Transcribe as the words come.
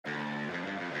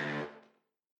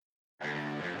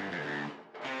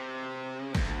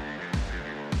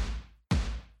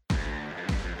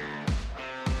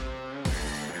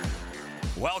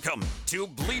Welcome to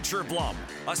Bleacher Blum,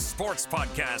 a sports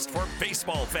podcast for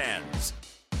baseball fans.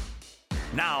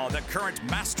 Now, the current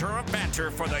master of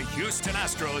banter for the Houston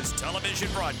Astros television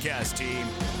broadcast team,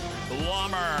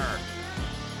 Blummer.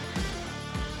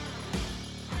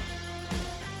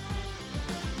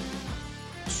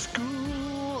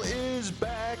 School is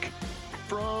back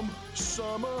from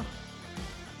summer.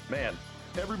 Man,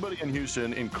 everybody in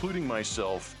Houston, including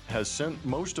myself, has sent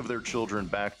most of their children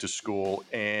back to school,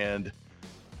 and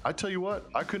I tell you what,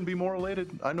 I couldn't be more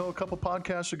elated. I know a couple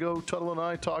podcasts ago, Tuttle and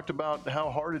I talked about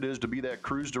how hard it is to be that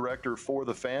cruise director for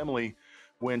the family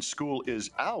when school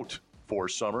is out for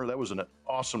summer. That was an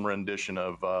awesome rendition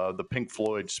of the Pink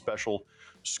Floyd special,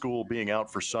 School Being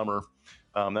Out for Summer.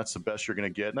 That's the best you're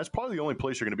going to get. And that's probably the only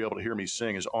place you're going to be able to hear me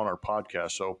sing is on our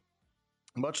podcast. So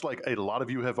much like a lot of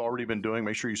you have already been doing,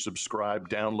 make sure you subscribe,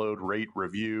 download, rate,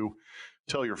 review.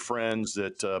 Tell your friends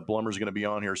that Blummer's going to be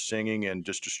on here singing and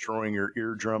just destroying your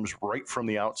eardrums right from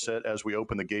the outset as we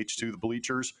open the gates to the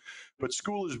bleachers. But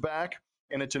school is back,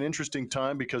 and it's an interesting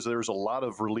time because there's a lot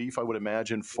of relief, I would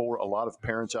imagine, for a lot of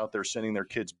parents out there sending their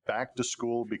kids back to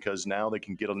school because now they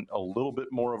can get a little bit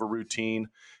more of a routine.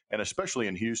 And especially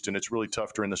in Houston, it's really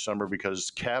tough during the summer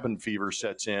because cabin fever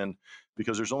sets in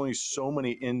because there's only so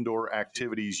many indoor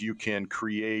activities you can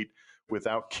create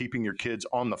without keeping your kids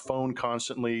on the phone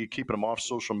constantly, keeping them off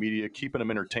social media, keeping them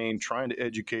entertained, trying to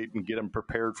educate and get them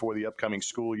prepared for the upcoming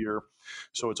school year.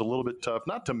 So it's a little bit tough,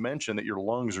 not to mention that your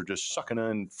lungs are just sucking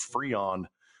in Freon,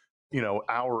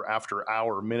 hour after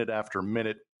hour, minute after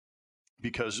minute,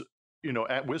 because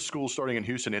with school starting in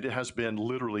Houston, it has been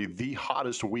literally the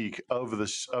hottest week of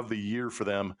the year for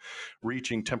them,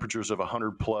 reaching temperatures of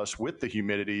 100 plus with the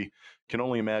humidity. Can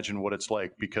only imagine what it's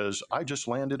like because I just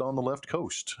landed on the left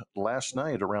coast last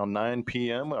night around 9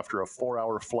 p.m. after a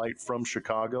 4-hour flight from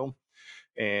Chicago.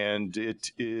 And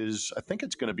I think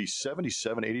it's going to be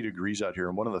 77, 80 degrees out here.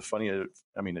 And one of the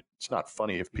it's not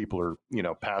funny if people are,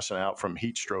 passing out from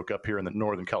heat stroke up here in the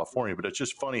Northern California, but it's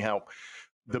just funny how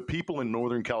the people in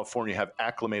Northern California have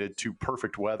acclimated to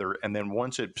perfect weather. And then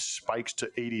once it spikes to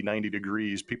 80, 90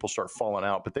 degrees, people start falling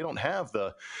out, but they don't have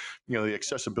the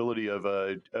accessibility of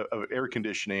air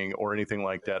conditioning or anything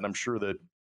like that. And I'm sure that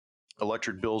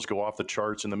electric bills go off the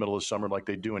charts in the middle of summer like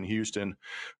they do in Houston.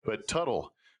 But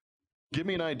Tuttle, give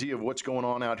me an idea of what's going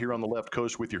on out here on the left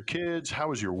coast with your kids. How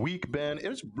has your week been?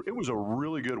 It was a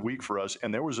really good week for us,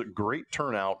 and there was a great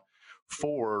turnout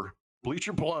for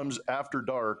Bleacher Blum's After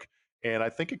Dark. And I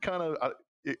think it kind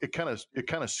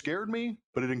of scared me,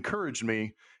 but it encouraged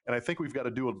me. And I think we've got to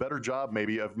do a better job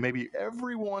maybe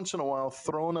every once in a while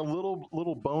throwing a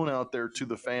little bone out there to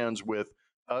the fans with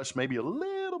us maybe a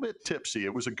little bit tipsy.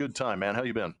 It was a good time, man. How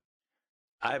you been?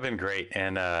 I've been great,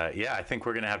 and I think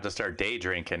we're gonna have to start day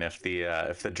drinking if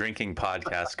the drinking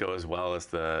podcast go as well as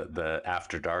the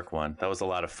After Dark one. That was a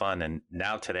lot of fun, and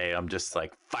now today I'm just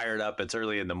like fired up. It's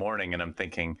early in the morning, and I'm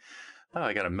thinking, oh,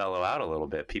 I got to mellow out a little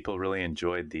bit. People really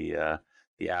enjoyed the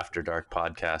After Dark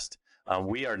podcast.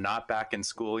 We are not back in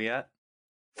school yet,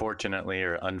 fortunately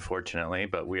or unfortunately,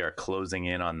 but we are closing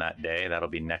in on that day. That'll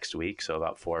be next week, so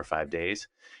about 4 or 5 days.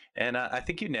 And I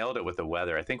think you nailed it with the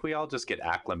weather. I think we all just get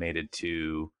acclimated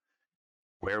to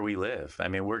where we live. I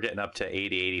mean, we're getting up to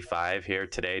 80, 85 here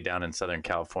today down in Southern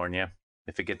California.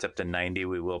 If it gets up to 90,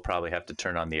 we will probably have to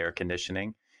turn on the air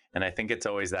conditioning. And I think it's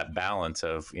always that balance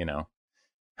of,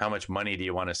 how much money do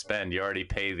you want to spend? You already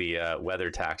pay the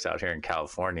weather tax out here in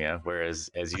California. Whereas,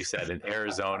 as you said, in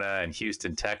Arizona and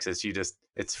Houston, Texas,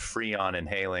 it's Freon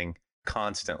inhaling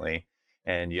constantly.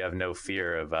 And you have no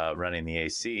fear of running the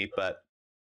AC. But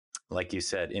like you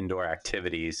said, indoor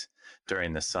activities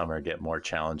during the summer get more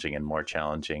challenging and more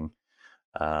challenging.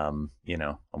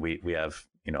 We have,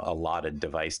 a lot of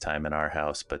device time in our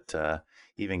house, but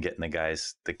even getting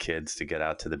the kids to get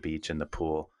out to the beach and the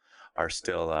pool are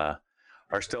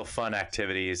still fun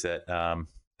activities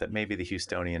that maybe the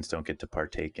Houstonians don't get to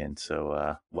partake in.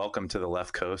 So welcome to the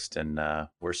left coast, and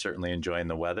we're certainly enjoying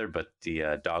the weather, but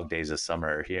the dog days of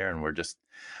summer are here, and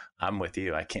I'm with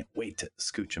you. I can't wait to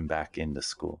scooch them back into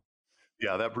school.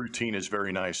 Yeah, that routine is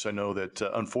very nice. I know that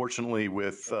unfortunately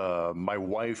with my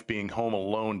wife being home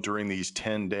alone during these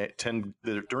during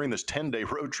this 10-day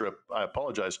road trip, I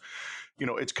apologize.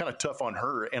 It's kind of tough on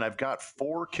her. And I've got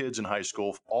 4 kids in high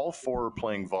school, all 4 are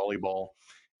playing volleyball,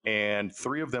 and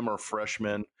 3 of them are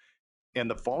freshmen. And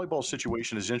the volleyball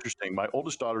situation is interesting. My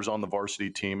oldest daughter's on the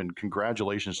varsity team, and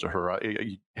congratulations to her.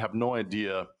 I have no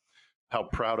idea how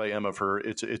proud I am of her.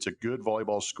 It's a good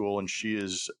volleyball school, and she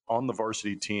is on the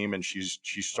varsity team, and she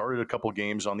started a couple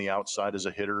games on the outside as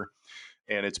a hitter,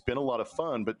 and it's been a lot of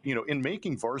fun. But in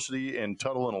making varsity, and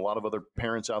Tuttle and a lot of other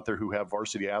parents out there who have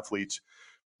varsity athletes,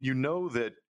 you know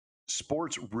that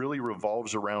sports really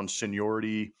revolves around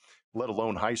seniority, let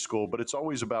alone high school, but it's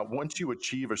always about once you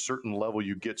achieve a certain level,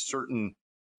 you get certain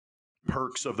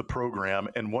perks of the program.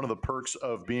 And one of the perks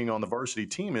of being on the varsity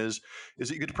team is that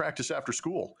you get to practice after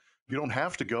school. You don't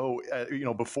have to go,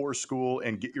 before school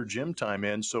and get your gym time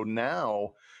in. So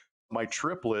now my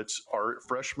triplets are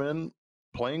freshmen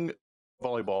playing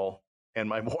volleyball, and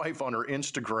my wife on her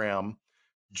Instagram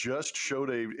just showed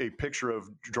a picture of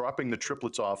dropping the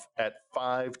triplets off at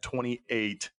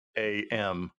 5:28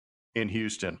 a.m. in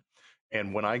Houston.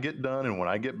 And when I get done and when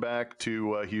I get back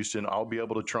to Houston, I'll be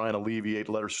able to try and alleviate,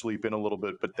 let her sleep in a little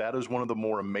bit. But that is one of the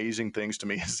more amazing things to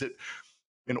me is that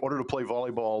in order to play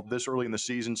volleyball this early in the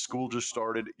season, school just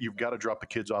started. You've got to drop the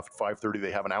kids off at 5:30.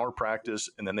 They have an hour practice,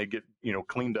 and then they get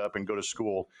cleaned up and go to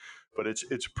school. But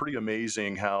it's pretty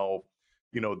amazing how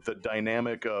the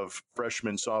dynamic of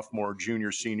freshman, sophomore,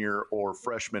 junior, senior, or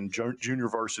freshman, junior,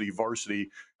 varsity,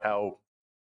 how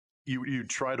you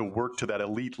try to work to that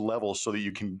elite level so that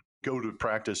you can go to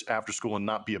practice after school and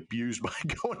not be abused by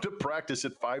going to practice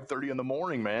at 5:30 in the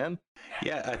morning, man.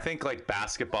 Yeah, I think like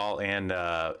basketball and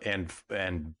I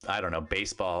don't know,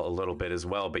 baseball a little bit as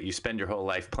well, but you spend your whole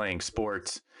life playing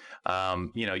sports.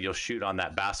 You'll shoot on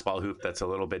that basketball hoop that's a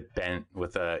little bit bent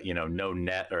with a, no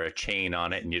net or a chain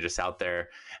on it, and you're just out there,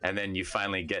 and then you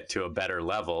finally get to a better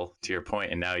level, to your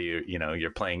point, and now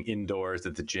you're playing indoors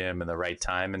at the gym in the right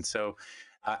time. And so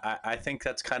I think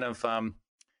that's kind of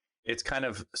it's kind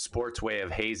of sports way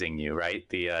of hazing you, right?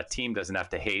 The team doesn't have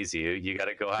to haze you. You got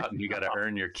to go out and you got to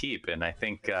earn your keep. And I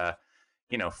think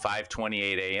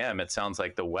 5:28 a.m. It sounds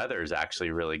like the weather is actually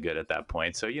really good at that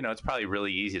point. So it's probably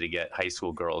really easy to get high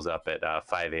school girls up at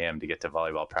 5 a.m. to get to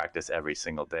volleyball practice every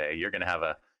single day. You're gonna have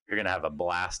a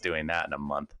blast doing that in a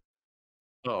month.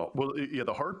 Oh, well, yeah,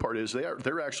 the hard part is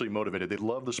they're actually motivated. They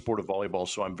love the sport of volleyball.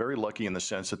 So I'm very lucky in the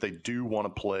sense that they do want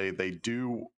to play. They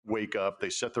do wake up,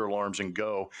 they set their alarms and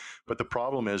go. But the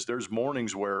problem is there's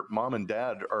mornings where mom and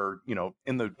dad are,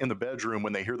 in the bedroom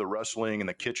when they hear the rustling in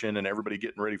the kitchen and everybody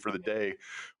getting ready for the day,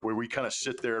 where we kind of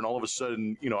sit there and all of a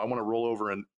sudden, I want to roll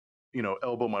over and,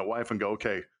 elbow my wife and go,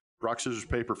 okay, rock, scissors,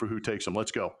 paper for who takes them.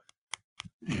 Let's go.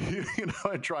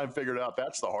 And try and figure it out.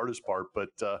 That's the hardest part. But,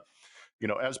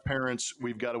 as parents,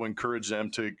 we've got to encourage them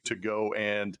to go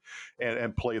and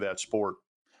play that sport.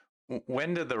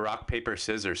 When did the rock, paper,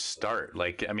 scissors start?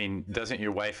 Like, I mean, doesn't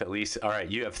your wife at least, all right,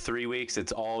 you have 3 weeks,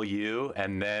 it's all you,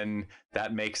 and then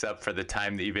that makes up for the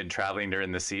time that you've been traveling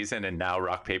during the season, and now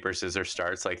rock, paper, scissors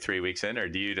starts like 3 weeks in? Or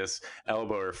do you just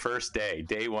elbow her first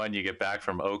day one, you get back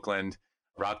from Oakland,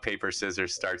 rock, paper,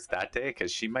 scissors starts that day?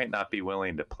 Because she might not be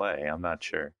willing to play. I'm not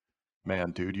sure.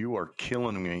 Man, dude, you are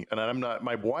killing me. And I'm not,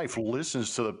 my wife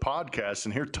listens to the podcast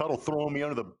and here Tuttle throwing me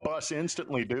under the bus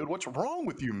instantly, dude. What's wrong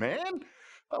with you, man?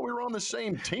 Thought we were on the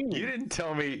same team. You didn't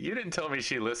tell me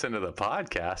she listened to the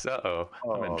podcast.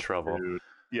 I'm in trouble. Dude.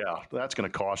 Yeah, that's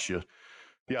going to cost you.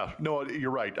 Yeah, no,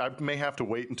 you're right. I may have to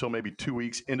wait until maybe 2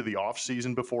 weeks into the off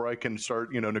season before I can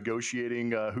start,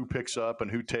 negotiating who picks up and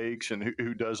who takes and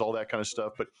who does all that kind of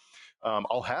stuff. But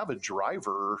I'll have a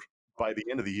driver by the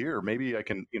end of the year. Maybe I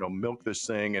can, milk this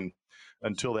thing and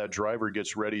until that driver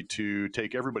gets ready to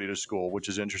take everybody to school, which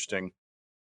is interesting.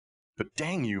 But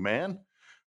dang you, man.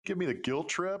 Give me the guilt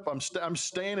trip. I'm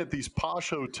staying at these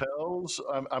posh hotels.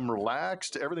 I'm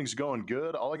relaxed. Everything's going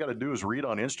good. All I got to do is read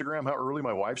on Instagram how early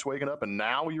my wife's waking up, and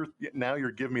now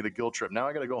you're giving me the guilt trip. Now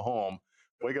I got to go home,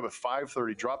 wake up at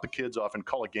 5:30, drop the kids off, and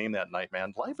call a game that night.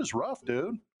 Man, life is rough,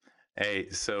 dude. Hey,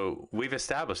 so we've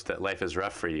established that life is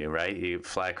rough for you, right? You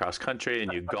fly across country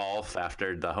and you golf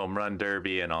after the home run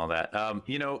derby and all that.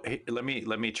 Hey, let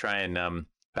me try and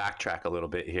backtrack a little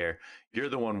bit here. You're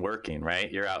the one working,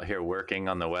 right? You're out here working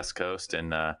on the West Coast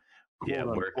and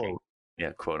working,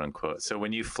 quote unquote. So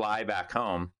when you fly back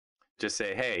home, just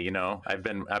say, hey, I've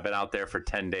been out there for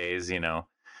 10 days,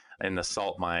 in the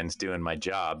salt mines doing my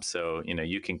job. So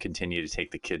you can continue to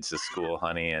take the kids to school,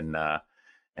 honey, and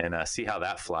see how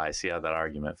that flies. See how that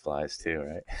argument flies too,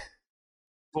 right?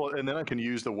 Well, and then I can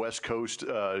use the West Coast,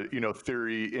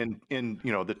 theory in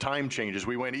the time changes.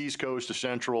 We went East Coast to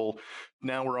Central.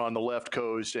 Now we're on the left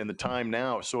coast, and the time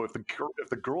now. So if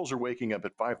the girls are waking up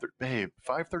at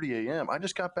 5:30 a.m. I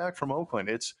just got back from Oakland.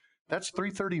 That's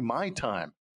 3:30 my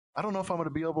time. I don't know if I'm going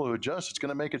to be able to adjust. It's going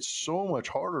to make it so much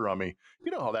harder on me.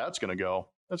 You know how that's going to go.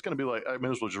 That's going to be like I may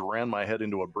as well just ran my head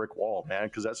into a brick wall, man,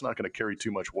 because that's not going to carry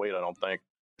too much weight, I don't think.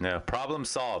 No, problem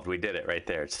solved. We did it right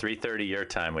there. It's 3:30 your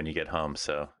time when you get home,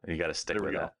 so you got to stick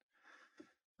with that.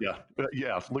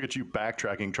 Yeah. Look at you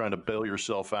backtracking, trying to bail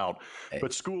yourself out. Hey.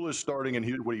 But school is starting, and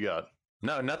what do you got?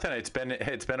 No, nothing. It's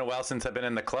been a while since I've been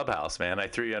in the clubhouse, man. I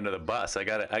threw you under the bus. I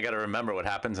gotta remember what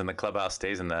happens in the clubhouse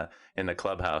stays in the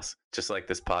clubhouse. Just like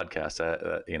this podcast.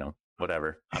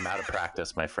 Whatever. I'm out of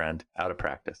practice, my friend. Out of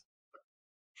practice.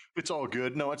 It's all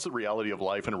good. No, it's the reality of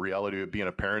life and the reality of being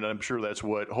a parent. I'm sure that's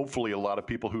what hopefully a lot of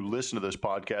people who listen to this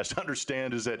podcast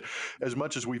understand, is that as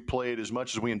much as we've played, as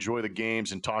much as we enjoy the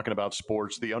games and talking about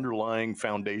sports, the underlying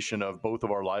foundation of both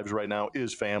of our lives right now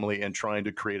is family, and trying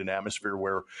to create an atmosphere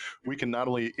where we can not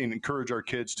only encourage our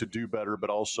kids to do better, but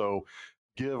also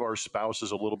give our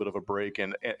spouses a little bit of a break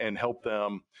and help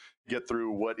them get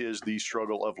through what is the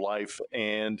struggle of life.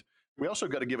 And we also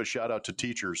got to give a shout out to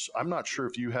teachers. I'm not sure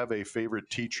if you have a favorite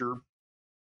teacher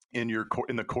in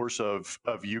the course of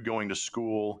you going to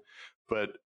school,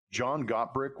 but John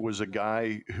Gottbrick was a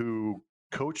guy who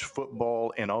coached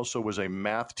football and also was a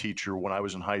math teacher when I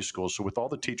was in high school. So with all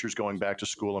the teachers going back to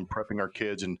school and prepping our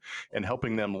kids and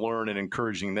helping them learn and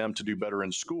encouraging them to do better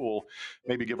in school,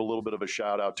 maybe give a little bit of a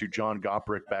shout out to John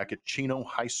Gottbrick back at Chino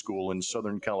High School in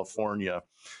Southern California.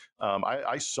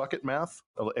 I suck at math.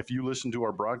 If you listen to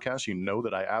our broadcast, you know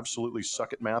that I absolutely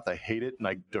suck at math. I hate it, and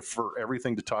I defer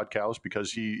everything to Todd Cowles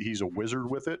because he's a wizard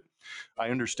with it. I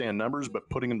understand numbers, but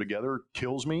putting them together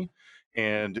kills me.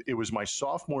 And it was my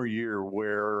sophomore year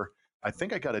where I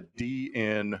think I got a D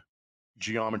in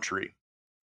geometry,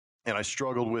 and I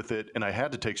struggled with it, and I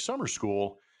had to take summer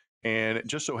school. And it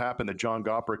just so happened that John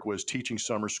Gottbrick was teaching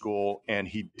summer school, and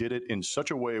he did it in such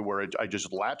a way where I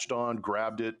just latched on,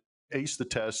 grabbed it, aced the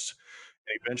tests,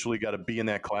 and eventually got a B in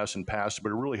that class and passed.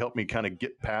 But it really helped me kind of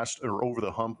get past or over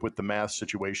the hump with the math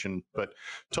situation. But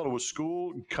Tuttle, with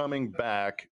school coming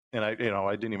back, and I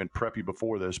didn't even prep you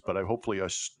before this, but hopefully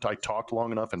I talked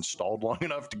long enough and stalled long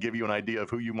enough to give you an idea of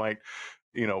who you might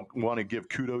want to give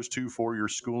kudos to for your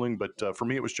schooling. But for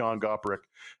me, it was John Gottbrick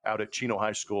out at Chino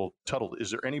High School. Tuttle,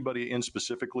 is there anybody in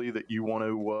specifically that you want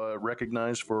to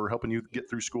recognize for helping you get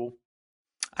through school?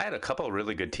 I had a couple of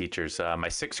really good teachers. My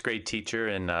sixth grade teacher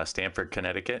in Stamford,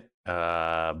 Connecticut,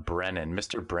 Brennan,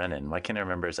 Mr. Brennan. Why can't I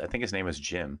remember I think his name was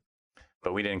Jim,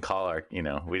 but we didn't call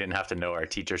we didn't have to know our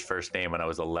teacher's first name when I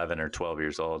was 11 or 12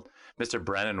 years old. Mr.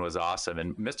 Brennan was awesome.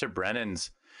 And Mr.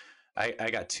 Brennan's,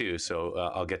 I got two, so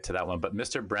I'll get to that one. But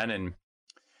Mr. Brennan,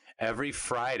 every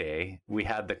Friday we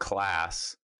had the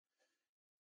class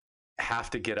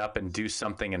have to get up and do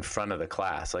something in front of the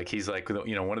class. Like he's like,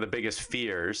 one of the biggest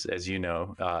fears, as you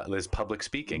know, is public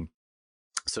speaking.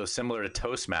 So similar to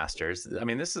Toastmasters. I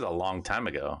mean, this is a long time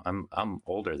ago. I'm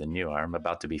older than you are. I'm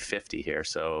about to be 50 here.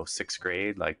 So sixth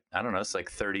grade, like, I don't know, it's like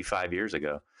 35 years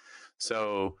ago.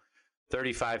 So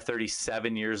 35,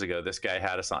 37 years ago, this guy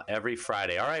had us on every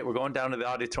Friday. All right, we're going down to the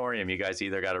auditorium. You guys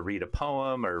either got to read a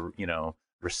poem or,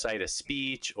 recite a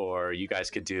speech, or you guys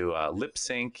could do lip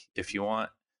sync if you want.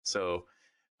 So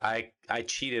I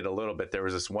cheated a little bit. There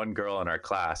was this one girl in our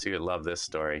class. You would love this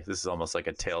story. This is almost like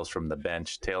a Tales from the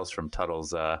Bench, Tales from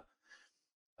Tuttle's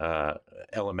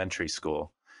elementary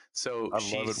school. So I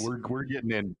love it. We're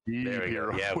getting in deep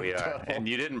here. Yeah, we are. And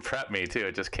you didn't prep me too.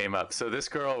 It just came up. So this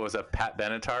girl was a Pat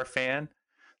Benatar fan.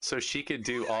 So she could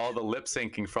do all the lip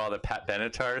syncing for all the Pat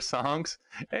Benatar songs.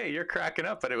 Hey, you're cracking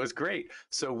up, but it was great.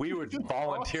 So we would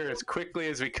volunteer as quickly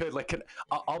as we could. Like,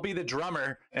 I'll be the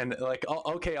drummer, and like,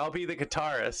 okay, I'll be the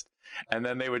guitarist. And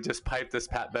then they would just pipe this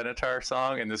Pat Benatar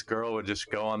song, and this girl would just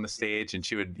go on the stage, and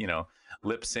she would,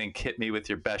 lip sync "Hit Me with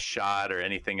Your Best Shot" or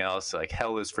anything else, like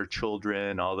 "Hell Is for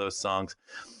Children," all those songs.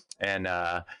 And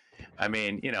I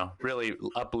mean, really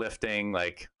uplifting,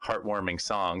 like heartwarming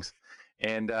songs.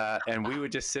 And we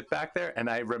would just sit back there, and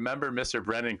I remember Mr.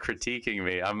 Brennan critiquing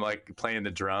me. I'm like playing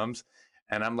the drums,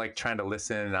 and I'm like trying to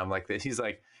listen, and I'm like this. He's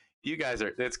like, "You guys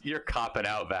you're copping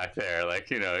out back there,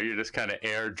 like you're just kind of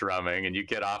air drumming, and you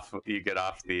get off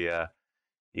the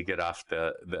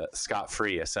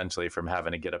scot-free essentially from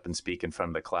having to get up and speak in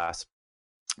front of the class."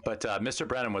 But Mr.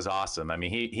 Brennan was awesome. I mean,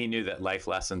 he knew that life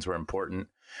lessons were important.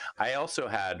 I also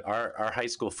had our high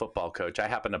school football coach. I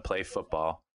happened to play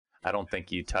football. I don't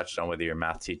think you touched on whether your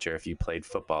math teacher, if you played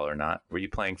football or not. Were you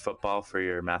playing football for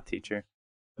your math teacher?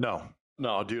 No,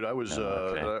 dude. I was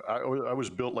okay. I was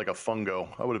built like a fungo.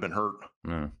 I would have been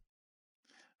hurt.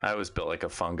 I was built like a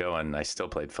fungo, and I still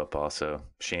played football. So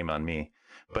shame on me.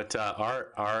 But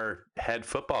our head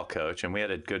football coach, and we had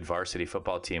a good varsity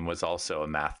football team, was also a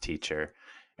math teacher.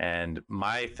 And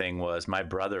my thing was, my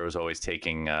brother was always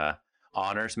taking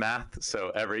honors math.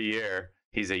 So every year,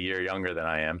 he's a year younger than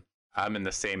I am. I'm in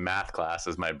the same math class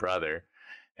as my brother.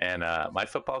 And my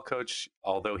football coach,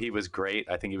 although he was great,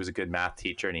 I think he was a good math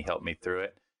teacher and he helped me through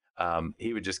it.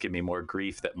 he would just give me more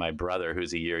grief that my brother,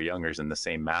 who's a year younger, is in the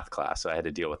same math class. So I had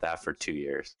to deal with that for 2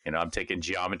 years. You know, I'm taking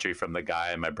geometry from the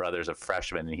guy, and my brother's a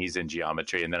freshman and he's in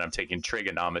geometry. And then I'm taking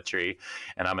trigonometry,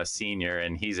 and I'm a senior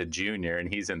and he's a junior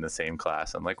and he's in the same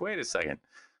class. I'm like, wait a second.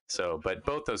 So, but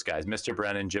both those guys, Mr.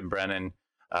 Brennan, Jim Brennan,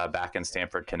 back in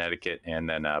Stamford, Connecticut, and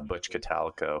then Butch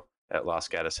Catalico at Los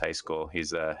Gatos High School.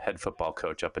 He's a head football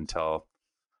coach up until,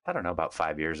 I don't know, about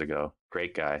 5 years ago.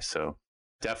 Great guy. So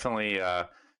definitely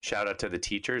shout out to the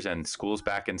teachers, and school's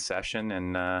back in session,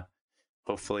 and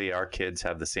hopefully our kids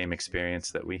have the same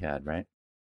experience that we had, right?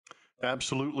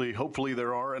 Absolutely. Hopefully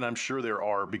there are, and I'm sure there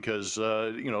are, because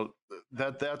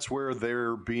that's where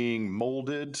they're being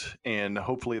molded, and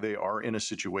hopefully they are in a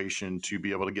situation to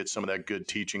be able to get some of that good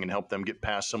teaching and help them get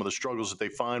past some of the struggles that they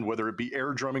find, whether it be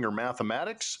air drumming or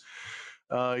mathematics.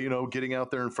 Getting out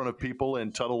there in front of people.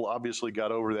 And Tuttle obviously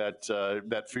got over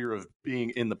that fear of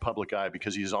being in the public eye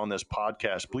because he's on this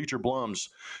podcast. Bleacher Blums.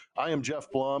 I am Jeff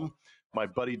Blum. My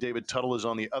buddy David Tuttle is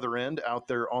on the other end out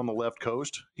there on the left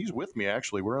coast. He's with me,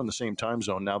 actually. We're on the same time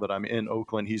zone now that I'm in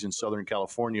Oakland. He's in Southern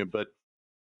California. But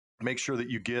make sure that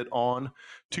you get on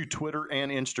to Twitter and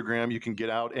Instagram. You can get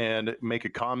out and make a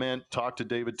comment, talk to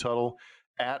David Tuttle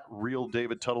at Real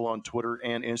David Tuttle on Twitter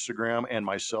and Instagram, and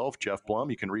myself, Jeff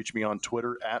Blum. You can reach me on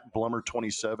Twitter at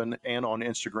Blummer27 and on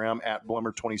Instagram at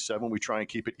Blummer27. We try and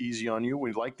keep it easy on you.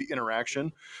 We like the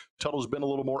interaction. Tuttle's been a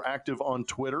little more active on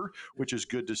Twitter, which is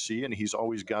good to see, and he's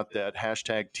always got that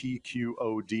hashtag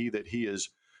TQOD that he has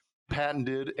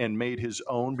patented and made his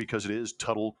own because it is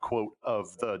Tuttle quote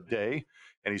of the day.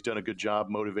 And he's done a good job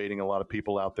motivating a lot of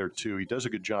people out there, too. He does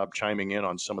a good job chiming in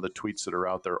on some of the tweets that are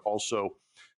out there. Also,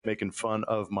 making fun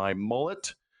of my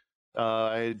mullet.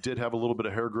 I did have a little bit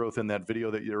of hair growth in that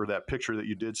video that picture that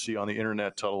you did see on the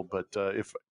internet, Tuttle. But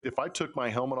if I took my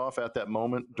helmet off at that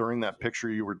moment during that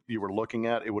picture you were looking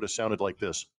at, it would have sounded like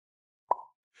this.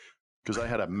 Because I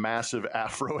had a massive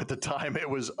afro at the time. It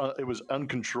was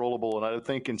uncontrollable, and I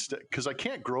think instead, because I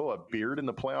can't grow a beard in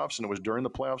the playoffs, and it was during the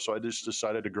playoffs, so I just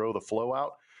decided to grow the flow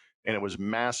out, and it was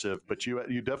massive. But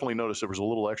you definitely noticed there was a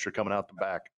little extra coming out the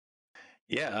back.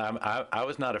 Yeah, I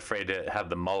was not afraid to have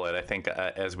the mullet. I think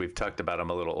as we've talked about, I'm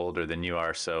a little older than you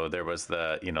are, so there was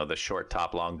the short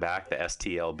top, long back, the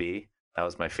STLB. That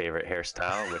was my favorite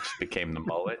hairstyle, which became the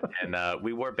mullet. And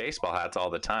we wore baseball hats all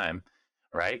the time,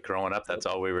 right? Growing up, that's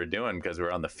all we were doing because we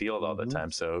were on the field all the time.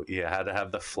 So you had to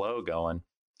have the flow going.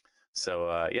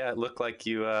 So it looked like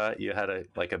you had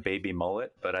a baby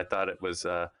mullet, but I thought it was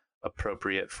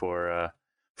appropriate for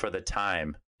the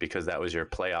time because that was your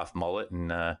playoff mullet,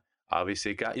 and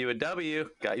obviously got you a W,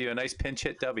 got you a nice pinch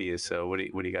hit W. So what do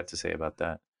you got to say about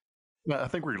that? I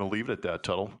think we're going to leave it at that,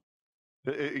 Tuttle.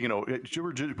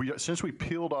 Since we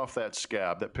peeled off that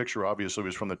scab, that picture obviously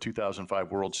was from the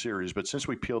 2005 World Series, but since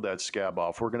we peeled that scab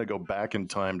off, we're going to go back in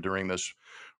time during this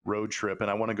road trip. And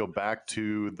I want to go back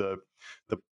to the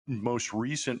most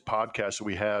recent podcast that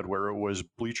we had where it was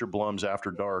Bleacher Blums After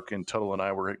Dark, and Tuttle and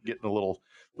I were getting a little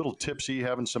tipsy,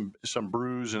 having some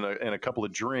brews and a couple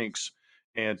of drinks.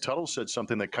 And Tuttle said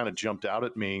something that kind of jumped out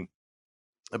at me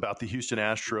about the Houston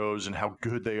Astros and how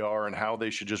good they are and how they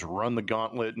should just run the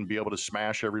gauntlet and be able to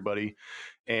smash everybody.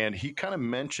 And he kind of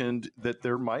mentioned that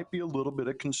there might be a little bit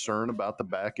of concern about the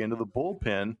back end of the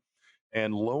bullpen.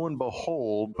 And lo and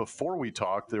behold, before we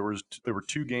talked, there were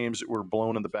 2 games that were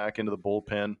blown in the back end of the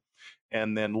bullpen.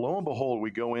 And then lo and behold,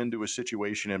 we go into a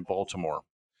situation in Baltimore.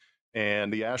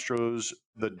 And the Astros,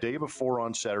 the day before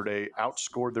on Saturday,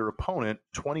 outscored their opponent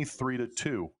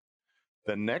 23-2.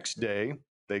 The next day,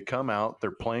 they come out,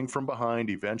 they're playing from behind,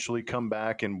 eventually come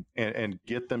back and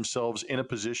get themselves in a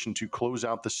position to close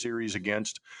out the series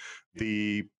against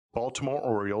the Baltimore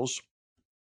Orioles.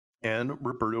 And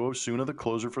Roberto Osuna, the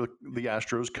closer for the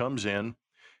Astros, comes in.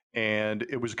 And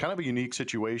it was kind of a unique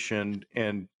situation.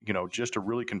 And, just to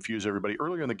really confuse everybody,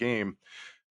 earlier in the game,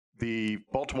 the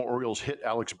Baltimore Orioles hit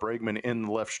Alex Bregman in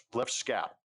the left scap,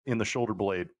 in the shoulder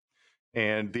blade.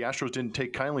 And the Astros didn't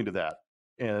take kindly to that.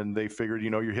 And they figured,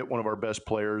 you hit one of our best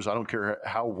players. I don't care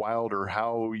how wild or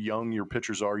how young your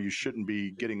pitchers are. You shouldn't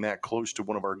be getting that close to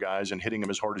one of our guys and hitting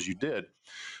him as hard as you did.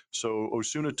 So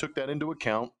Osuna took that into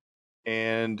account.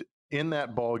 And in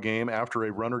that ball game, after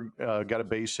a runner got a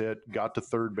base hit, got to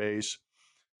third base,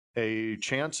 a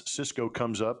Chance Sisco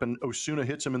comes up and Osuna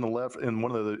hits him in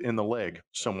the leg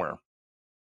somewhere.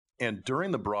 And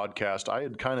during the broadcast, I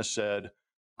had kind of said,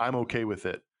 I'm okay with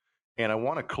it. And I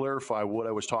want to clarify what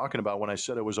I was talking about when I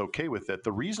said I was okay with it.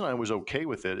 The reason I was okay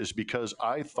with it is because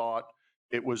I thought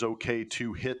it was okay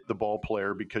to hit the ball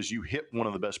player because you hit one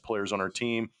of the best players on our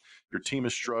team. Your team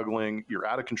is struggling. You're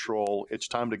out of control. It's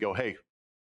time to go, hey,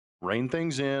 rein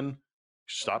things in.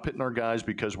 Stop hitting our guys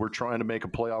because we're trying to make a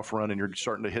playoff run and you're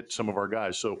starting to hit some of our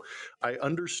guys. So I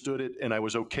understood it and I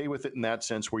was okay with it in that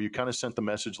sense where you kind of sent the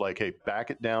message like, hey, back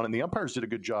it down. And the umpires did a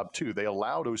good job too. They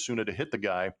allowed Osuna to hit the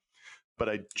guy, but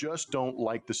I just don't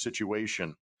like the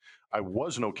situation. I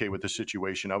wasn't okay with the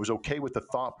situation. I was okay with the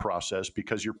thought process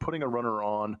because you're putting a runner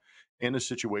on in a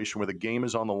situation where the game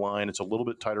is on the line. It's a little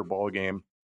bit tighter ball game.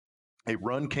 A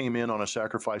run came in on a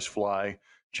sacrifice fly.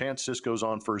 Chance Sisco's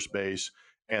on first base.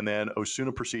 And then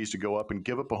Osuna proceeds to go up and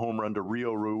give up a home run to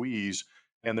Rio Ruiz.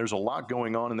 And there's a lot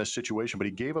going on in this situation, but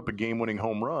he gave up a game-winning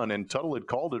home run. And Tuttle had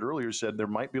called it earlier, said there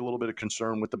might be a little bit of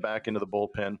concern with the back end of the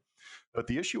bullpen. But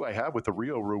the issue I have with the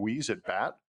Rio Ruiz at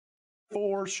bat,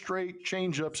 4 straight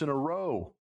changeups in a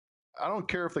row. I don't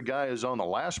care if the guy is on the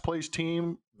last place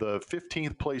team, the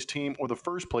 15th place team, or the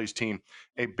first place team.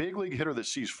 A big league hitter that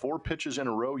sees 4 pitches in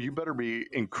a row, you better be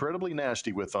incredibly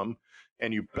nasty with them,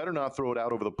 and you better not throw it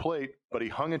out over the plate. But he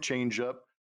hung a changeup,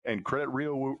 and credit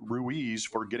Rio Ruiz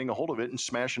for getting a hold of it and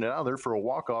smashing it out of there for a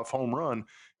walk-off home run.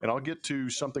 And I'll get to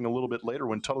something a little bit later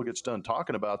when Tuttle gets done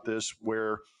talking about this,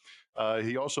 where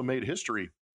he also made history.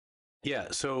 Yeah,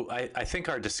 so I think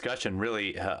our discussion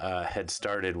really had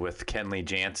started with Kenley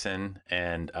Jansen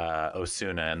and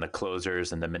Osuna and the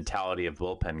closers and the mentality of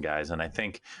bullpen guys. And I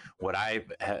think what I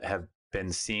have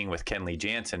been seeing with Kenley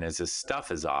Jansen is his stuff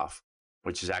is off,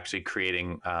 which is actually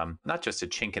creating not just a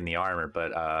chink in the armor,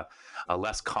 but a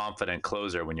less confident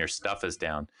closer when your stuff is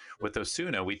down. With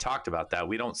Osuna, we talked about that.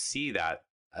 We don't see that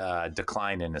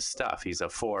decline in his stuff. He's a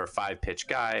 4 or 5 pitch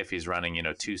guy. If he's running,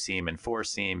 2-seam and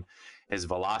 4-seam, his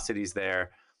velocity's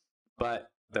there.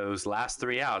 But those last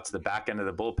 3 outs, the back end of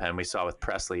the bullpen, we saw with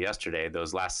Presley yesterday,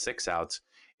 those last 6 outs,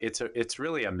 it's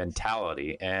really a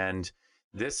mentality. And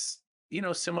this,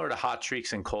 similar to hot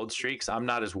streaks and cold streaks, I'm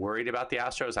not as worried about the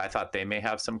Astros. I thought they may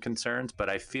have some concerns, but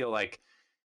I feel like,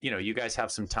 you guys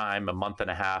have some time, a month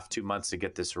and a half, 2 months to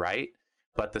get this right.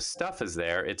 But the stuff is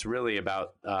there. It's really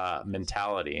about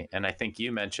mentality. And I think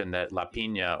you mentioned that La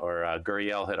Pina or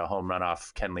Gurriel hit a home run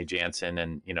off Kenley Jansen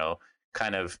and,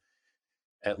 kind of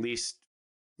at least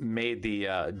made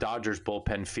the Dodgers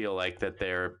bullpen feel like that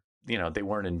they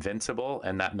weren't invincible,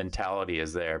 and that mentality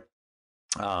is there.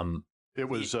 It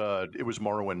was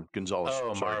Marwin Gonzalez.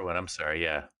 Oh, sorry. Marwin. I'm sorry.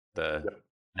 Yeah.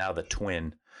 Now the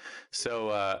twin.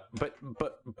 So,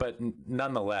 but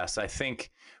nonetheless, I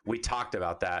think we talked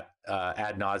about that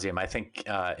ad nauseum. I think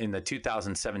in the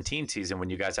 2017 season, when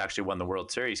you guys actually won the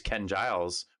World Series, Ken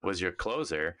Giles was your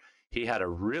closer. He had a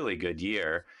really good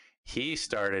year. He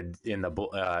started in the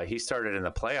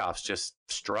playoffs just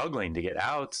struggling to get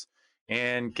outs.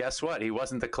 And guess what? He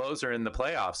wasn't the closer in the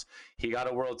playoffs. He got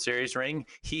a World Series ring.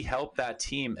 He helped that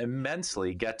team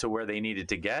immensely get to where they needed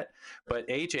to get. But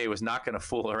AJ was not going to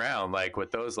fool around like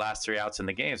with those last 3 outs in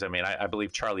the games. I mean, I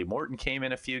believe Charlie Morton came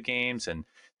in a few games, and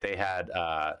they had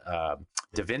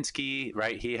Davinsky,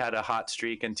 right? He had a hot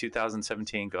streak in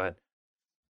 2017. Go ahead.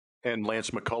 And Lance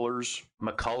McCullers.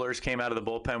 McCullers came out of the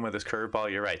bullpen with his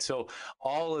curveball. You're right. So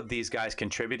all of these guys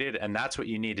contributed, and that's what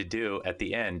you need to do at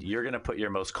the end. You're going to put your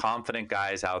most confident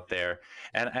guys out there.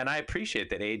 And I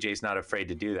appreciate that AJ's not afraid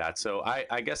to do that. So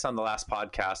I guess on the last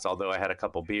podcast, although I had a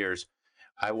couple beers,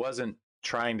 I wasn't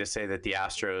trying to say that the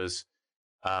Astros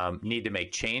need to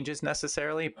make changes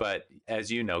necessarily. But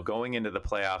as you know, going into the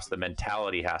playoffs, the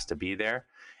mentality has to be there.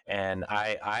 And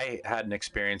I had an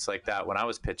experience like that when I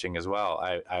was pitching as well.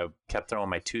 I kept throwing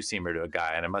my 2-seamer to a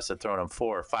guy, and I must have thrown him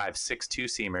 4, 5, 6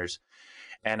 2-seamers.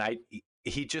 And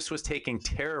he just was taking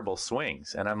terrible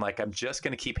swings. And I'm like, I'm just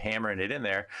going to keep hammering it in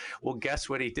there. Well, guess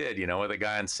what he did? With a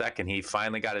guy on second, he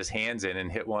finally got his hands in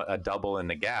and hit a double in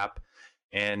the gap.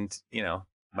 And,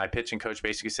 my pitching coach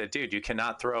basically said, dude, you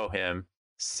cannot throw him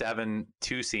 7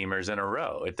 2-seamers in a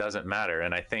row. It doesn't matter.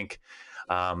 And I think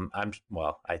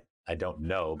I don't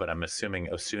know, but I'm assuming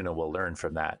Osuna will learn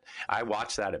from that. I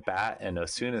watched that at bat, and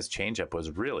Osuna's changeup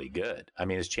was really good. I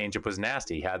mean, his changeup was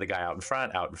nasty. He had the guy out in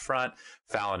front,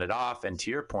 fouling it off. And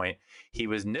to your point, he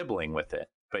was nibbling with it.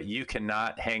 But you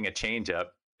cannot hang a changeup,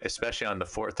 especially on the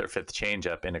 4th or 5th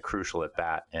changeup, in a crucial at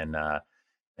bat.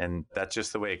 And that's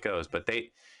just the way it goes. But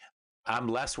I'm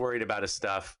less worried about his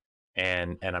stuff,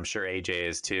 and I'm sure AJ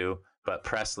is too. But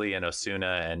Presley and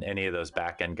Osuna and any of those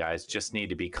back end guys just need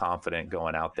to be confident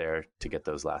going out there to get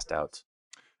those last outs.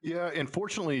 Yeah, and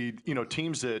fortunately,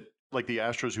 teams that like the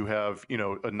Astros who have, a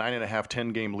 9.5,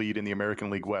 10-game lead in the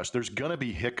American League West, there's going to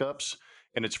be hiccups,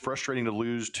 and it's frustrating to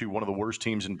lose to one of the worst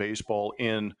teams in baseball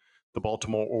in the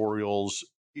Baltimore Orioles.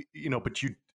 But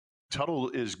Tuttle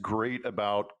is great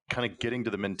about kind of getting to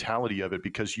the mentality of it,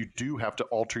 because you do have to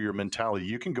alter your mentality.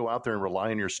 You can go out there and rely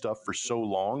on your stuff for so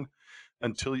long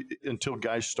until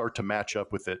guys start to match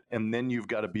up with it. And then you've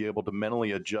got to be able to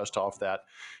mentally adjust off that.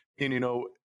 And,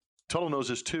 Tuttle knows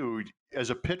this too.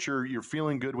 As a pitcher, you're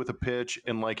feeling good with a pitch.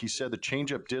 And like he said, the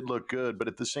changeup did look good. But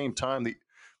at the same time,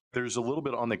 there's a little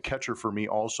bit on the catcher for me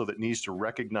also that needs to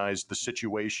recognize the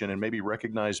situation and maybe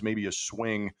recognize maybe a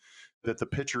swing that the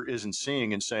pitcher isn't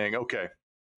seeing and saying, okay,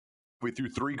 we threw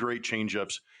 3 great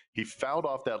changeups. He fouled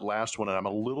off that last one, and I'm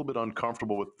a little bit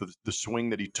uncomfortable with the swing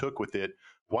that he took with it.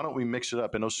 Why don't we mix it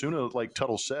up? And Osuna, like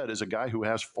Tuttle said, is a guy who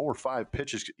has 4 or 5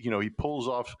 pitches. He pulls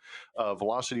off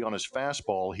velocity on his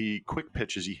fastball. He quick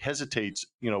pitches. He hesitates,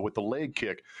 with the leg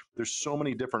kick. There's so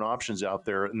many different options out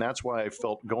there, and that's why I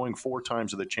felt going 4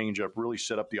 times of the changeup really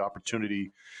set up the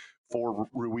opportunity for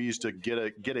Ruiz to get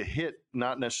a hit,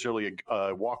 not necessarily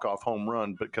a walk-off home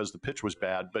run because the pitch was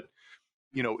bad, but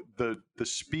the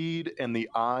speed and the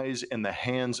eyes and the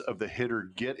hands of the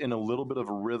hitter get in a little bit of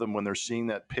a rhythm when they're seeing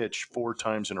that pitch 4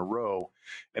 times in a row.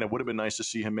 And it would have been nice to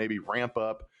see him maybe ramp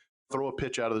up, throw a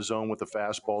pitch out of the zone with the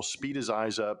fastball, speed his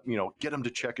eyes up, get him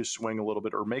to check his swing a little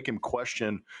bit or make him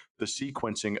question the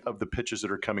sequencing of the pitches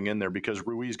that are coming in there because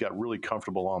Ruiz got really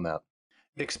comfortable on that.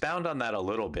 Expound on that a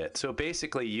little bit. So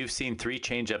basically you've seen 3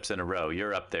 changeups in a row.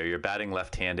 You're up there, you're batting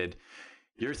left-handed.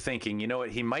 You're thinking, you know what,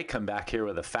 he might come back here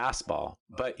with a fastball,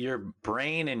 but your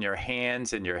brain and your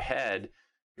hands and your head,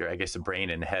 I guess the brain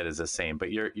and head is the same,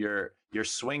 but your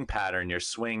swing pattern, your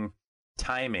swing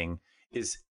timing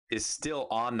is still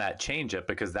on that changeup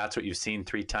because that's what you've seen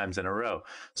 3 times in a row.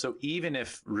 So even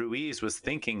if Ruiz was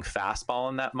thinking fastball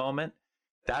in that moment,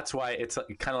 that's why it's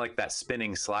kind of like that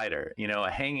spinning slider, a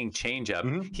hanging changeup.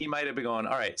 Mm-hmm. He might have been going,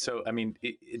 all right. So, I mean,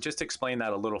 just explain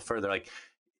that a little further. Like,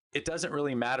 it doesn't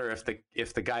really matter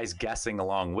if the guy's guessing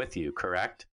along with you,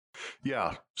 correct?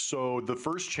 Yeah. So the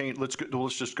first change, let's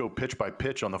just go pitch by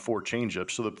pitch on the 4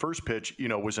 changeups. So the first pitch,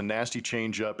 was a nasty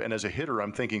changeup, and as a hitter,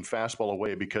 I'm thinking fastball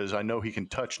away because I know he can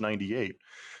touch 98.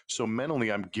 So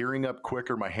mentally, I'm gearing up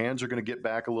quicker. My hands are going to get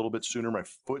back a little bit sooner. My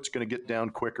foot's going to get down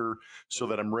quicker so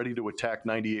that I'm ready to attack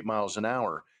 98 miles an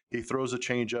hour. He throws a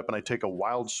changeup, and I take a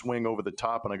wild swing over the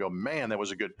top, and I go, man, that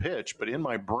was a good pitch. But in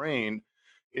my brain,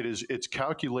 it's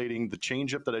calculating the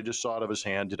changeup that I just saw out of his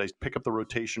hand. Did I pick up the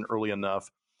rotation early enough?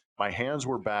 My hands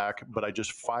were back, but I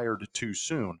just fired too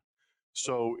soon.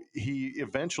 So he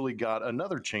eventually got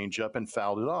another changeup and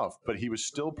fouled it off, but he was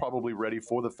still probably ready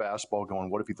for the fastball going,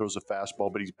 what if he throws a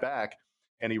fastball? But he's back,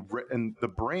 and the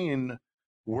brain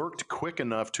worked quick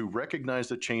enough to recognize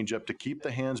the changeup to keep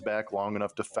the hands back long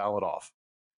enough to foul it off.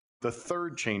 The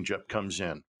third changeup comes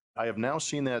in. I have now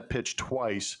seen that pitch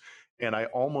twice, and I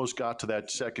almost got to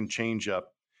that second changeup.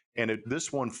 And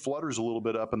this one flutters a little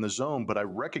bit up in the zone, but I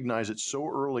recognize it so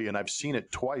early, and I've seen it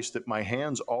twice that my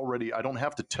hands already, I don't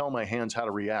have to tell my hands how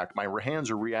to react. My hands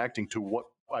are reacting to what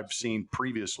I've seen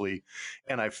previously,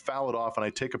 and I foul it off, and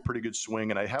I take a pretty good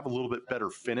swing, and I have a little bit better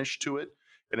finish to it.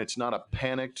 And it's not a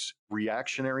panicked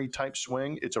reactionary type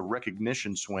swing. It's a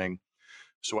recognition swing.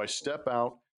 So I step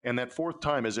out, and that 4th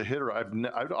time as a hitter, I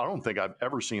don't think I've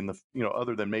ever seen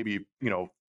other than maybe,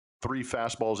 3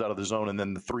 fastballs out of the zone and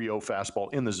then the 3-0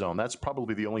 fastball in the zone. That's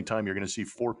probably the only time you're going to see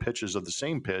 4 pitches of the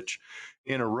same pitch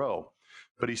in a row.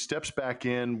 But he steps back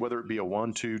in, whether it be a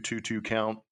 1-2, 2-2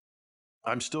 count.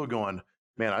 I'm still going,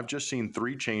 man, I've just seen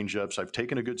 3 changeups. I've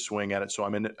taken a good swing at it. So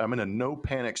I'm in a no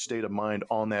panic state of mind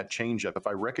on that changeup. If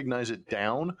I recognize it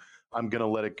down, I'm going to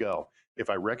let it go.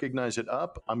 If I recognize it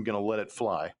up, I'm going to let it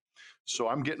fly. So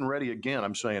I'm getting ready again.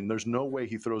 I'm saying there's no way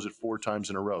he throws it 4 times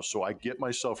in a row. So I get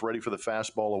myself ready for the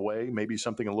fastball away, maybe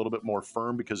something a little bit more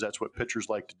firm because that's what pitchers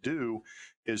like to do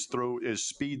is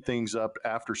speed things up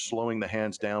after slowing the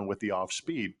hands down with the off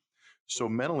speed. So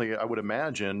mentally, I would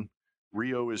imagine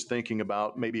Rio is thinking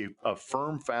about maybe a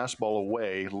firm fastball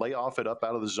away, lay off it up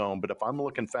out of the zone. But if I'm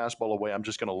looking fastball away, I'm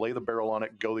just going to lay the barrel on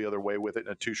it, go the other way with it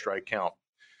in a 2-strike count.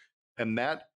 And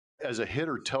that, as a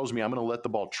hitter, tells me I'm going to let the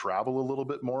ball travel a little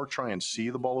bit more, try and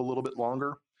see the ball a little bit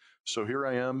longer. So here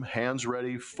I am, hands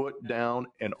ready, foot down,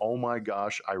 and oh my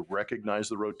gosh, I recognize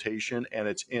the rotation, and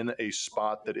it's in a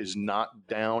spot that is not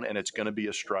down, and it's going to be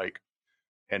a strike.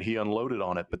 And he unloaded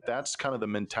on it. But that's kind of the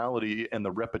mentality and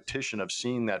the repetition of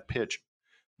seeing that pitch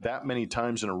that many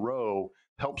times in a row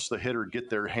helps the hitter get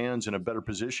their hands in a better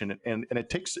position. And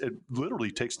it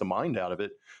literally takes the mind out of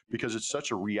it because it's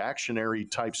such a reactionary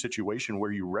type situation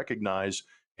where you recognize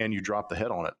and you drop the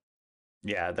head on it.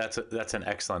 Yeah, that's an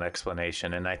excellent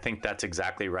explanation. And I think that's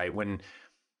exactly right.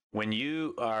 When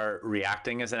you are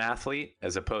reacting as an athlete,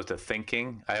 as opposed to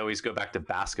thinking, I always go back to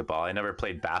basketball. I never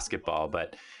played basketball,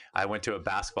 but I went to a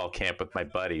basketball camp with my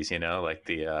buddies, like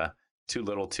the Too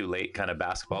Little Too Late kind of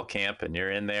basketball camp, and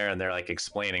you're in there and they're like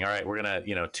explaining, all right, we're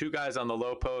gonna, two guys on the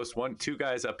low post, two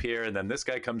guys up here, and then this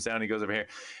guy comes down, he goes over here,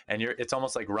 and it's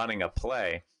almost like running a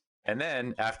play. And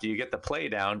then after you get the play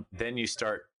down, then you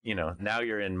start, now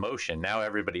you're in motion. Now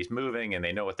everybody's moving and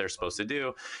they know what they're supposed to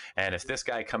do. And if this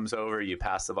guy comes over, you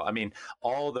pass the ball. I mean,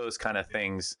 all those kind of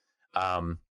things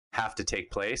have to take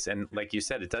place. And like you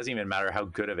said, it doesn't even matter how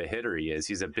good of a hitter he is.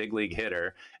 He's a big league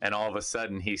hitter. And all of a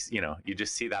sudden he's, you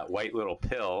just see that white little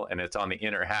pill and it's on the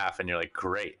inner half and you're like,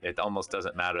 great. It almost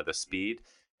doesn't matter the speed.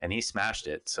 And he smashed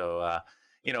it. So,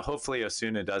 hopefully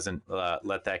Osuna doesn't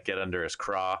let that get under his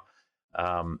craw.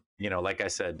 Like I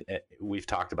said, we've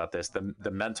talked about this.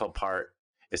 The mental part,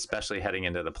 especially heading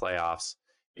into the playoffs,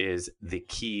 is the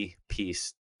key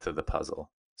piece to the puzzle.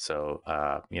 So,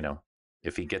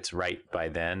 if he gets right by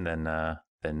then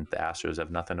the Astros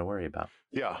have nothing to worry about.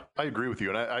 Yeah, I agree with you.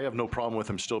 And I have no problem with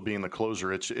him still being the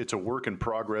closer. It's a work in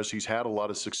progress. He's had a lot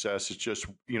of success. It's just,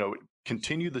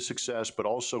 continue the success, but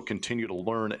also continue to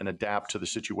learn and adapt to the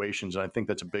situations. And I think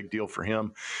that's a big deal for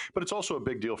him. But it's also a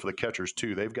big deal for the catchers,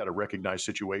 too. They've got to recognize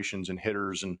situations and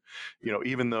hitters. And,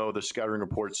 even though the scouting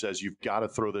report says you've got to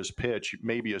throw this pitch,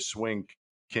 maybe a swing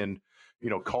can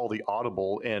call the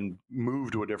audible and move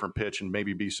to a different pitch and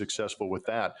maybe be successful with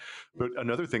that. But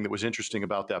another thing that was interesting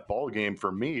about that ball game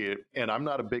for me, and I'm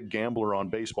not a big gambler on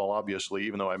baseball, obviously,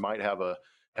 even though I might have an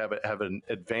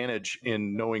advantage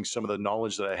in knowing some of the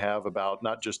knowledge that I have about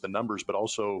not just the numbers, but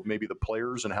also maybe the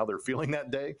players and how they're feeling that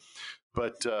day.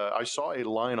 But I saw a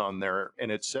line on there,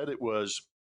 and it said it was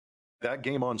that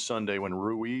game on Sunday when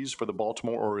Ruiz for the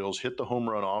Baltimore Orioles hit the home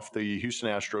run off the Houston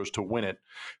Astros to win it.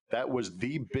 That was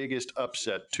the biggest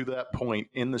upset to that point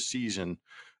in the season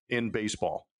in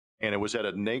baseball. And it was at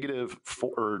a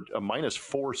minus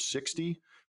 460.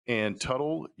 And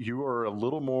Tuttle, you are a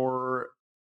little more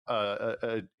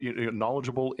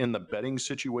knowledgeable in the betting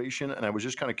situation. And I was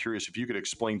just kind of curious if you could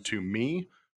explain to me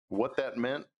what that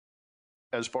meant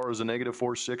as far as the negative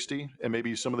 460, and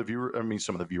maybe some of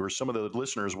the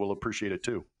listeners will appreciate it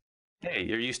too. Hey,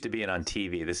 you're used to being on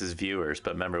TV. This is viewers,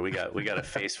 but remember, we got a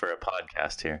face for a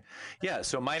podcast here. Yeah,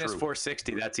 so minus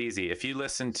 460, that's easy. If you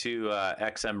listen to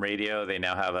XM Radio, they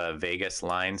now have a Vegas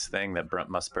lines thing that Brent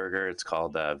Musburger, it's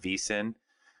called VSiN.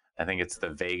 I think it's the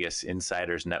Vegas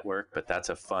Insiders Network, but that's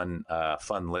a fun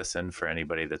listen for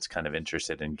anybody that's kind of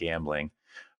interested in gambling.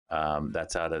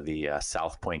 That's out of the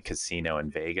South Point Casino in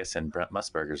Vegas, and Brent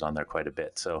Musburger's on there quite a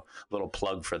bit. So a little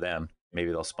plug for them. Maybe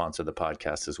they'll sponsor the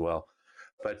podcast as well.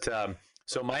 But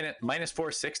so minus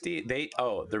 460,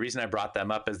 the reason I brought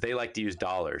them up is they like to use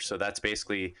dollars. So that's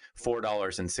basically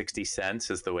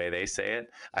 $4.60 is the way they say it.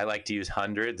 I like to use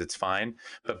hundreds. It's fine.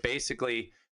 But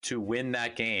basically, to win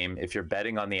that game, if you're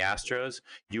betting on the Astros,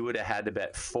 you would have had to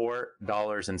bet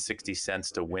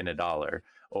 $4.60 to win $1.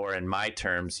 Or in my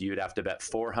terms, you'd have to bet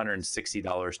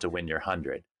 $460 to win your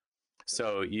 100.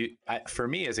 So for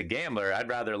me as a gambler, I'd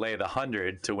rather lay the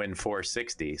 100 to win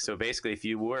 460. So basically, if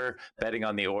you were betting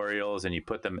on the Orioles and you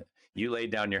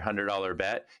laid down your $100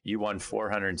 bet, you won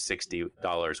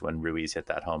 $460 when Ruiz hit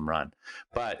that home run.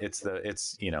 But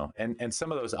and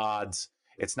some of those odds,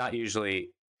 it's not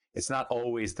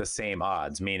always the same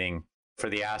odds. Meaning for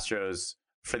the Astros.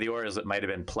 For the Orioles, it might have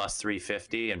been plus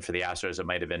 350, and for the Astros, it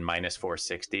might have been minus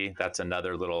 460. That's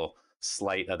another little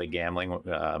slight of the gambling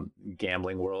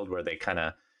world where they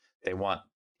want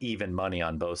even money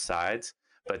on both sides.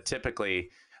 But typically,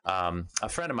 a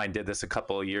friend of mine did this a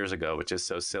couple of years ago, which is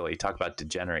so silly. Talk about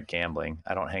degenerate gambling.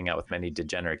 I don't hang out with many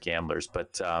degenerate gamblers,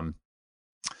 but The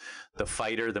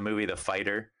movie The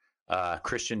Fighter,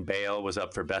 Christian Bale was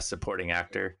up for Best Supporting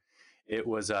Actor. It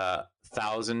was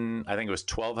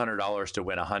 $1,200 to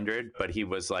win 100, but he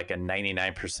was like a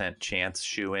 99% chance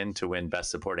shoe-in to win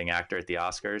Best Supporting Actor at the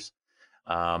Oscars.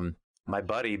 My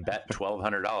buddy bet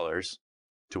 $1,200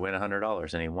 to win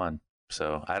 $100, and he won.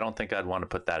 So I don't think I'd want to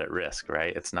put that at risk,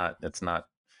 right? It's not the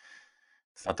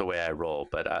way I roll,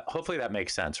 but hopefully that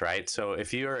makes sense, right? So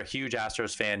if you're a huge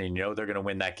Astros fan and you know they're going to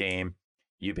win that game,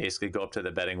 you basically go up to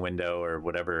the betting window or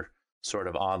whatever sort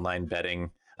of online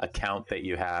betting account that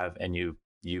you have, and you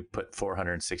put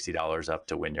 $460 up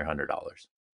to win your $100.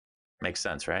 Makes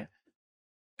sense, right?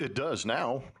 It does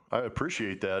now. I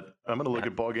appreciate that. I'm going to look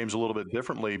at ball games a little bit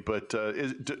differently, but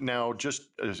now just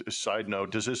a side note,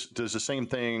 does the same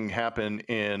thing happen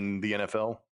in the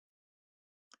NFL?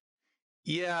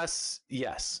 Yes.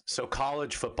 So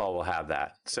college football will have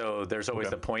that. So there's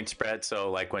always the point spread. So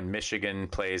like when Michigan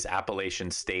plays Appalachian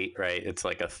State, right? It's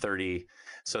like a 30.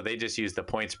 So they just use the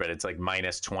point spread. It's like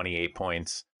minus 28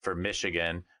 points for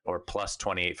Michigan or plus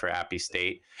 28 for Appy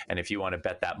State. And if you want to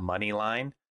bet that money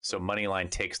line, so money line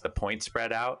takes the point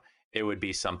spread out it would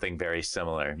be something very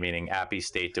similar, meaning Appy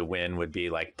State to win would be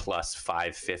like plus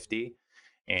 550,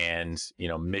 and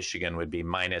Michigan would be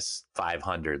minus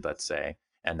 500, let's say,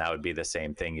 and that would be the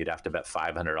same thing. You'd have to bet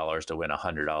 $500 to win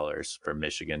 $100 for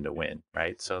Michigan to win,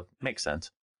 right? So it makes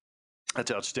sense.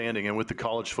 That's outstanding. And with the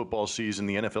college football season,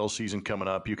 the NFL season coming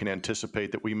up, you can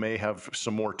anticipate that we may have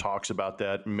some more talks about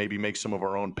that, and maybe make some of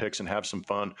our own picks and have some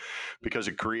fun, because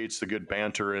it creates the good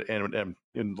banter.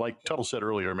 And like Tuttle said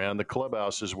earlier, man, the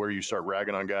clubhouse is where you start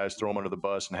ragging on guys, throw them under the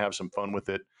bus, and have some fun with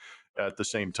it at the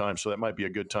same time. So that might be a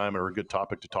good time or a good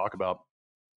topic to talk about.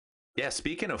 Yeah,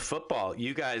 speaking of football,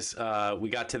 you guys, we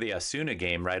got to the Asuna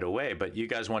game right away, but you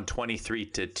guys won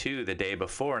 23-2 the day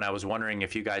before, and I was wondering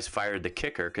if you guys fired the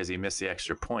kicker because he missed the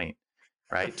extra point,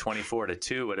 right?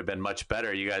 24-2 would have been much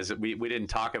better. You guys, we didn't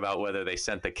talk about whether they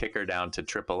sent the kicker down to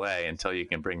AAA until you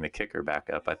can bring the kicker back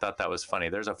up. I thought that was funny.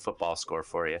 There's a football score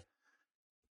for you.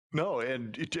 No,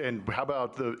 and how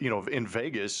about in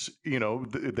Vegas,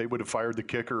 they would have fired the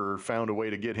kicker or found a way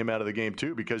to get him out of the game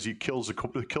too, because he kills a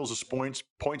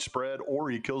point spread, or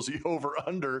he kills the over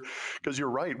under. Because you're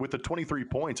right, with the 23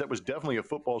 points, that was definitely a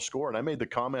football score. And I made the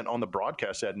comment on the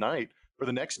broadcast that night or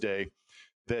the next day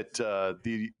that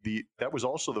that was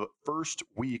also the first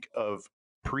week of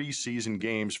preseason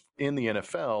games in the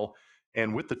NFL.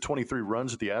 And with the 23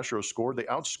 runs that the Astros scored, they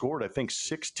outscored, I think,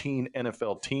 16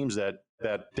 NFL teams that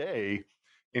day,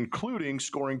 including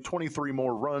scoring 23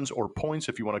 more runs or points,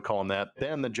 if you want to call them that,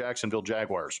 than the Jacksonville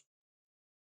Jaguars.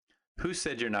 Who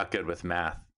said you're not good with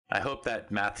math? I hope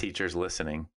that math teacher's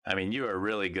listening. I mean, you are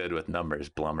really good with numbers,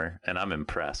 Blummer, and I'm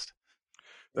impressed.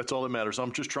 That's all that matters.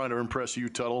 I'm just trying to impress you,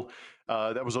 Tuttle.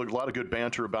 That was a lot of good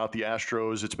banter about the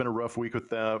Astros. It's been a rough week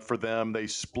for them. They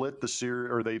split the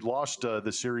series, or they lost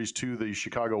the series to the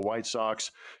Chicago White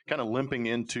Sox, kind of limping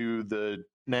into the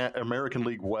American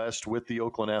League West with the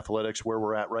Oakland Athletics, where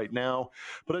we're at right now.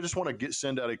 But I just want to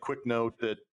send out a quick note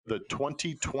that the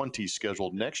 2020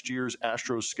 schedule, next year's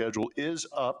Astros schedule, is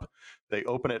up. They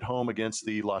open at home against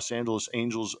the Los Angeles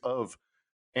Angels of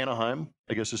Anaheim,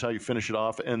 I guess is how you finish it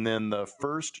off. And then the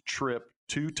first trip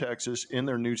to Texas in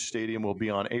their new stadium will be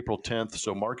on April 10th.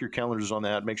 So mark your calendars on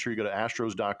that. Make sure you go to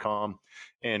astros.com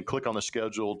and click on the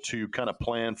schedule to kind of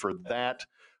plan for that.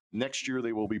 Next year,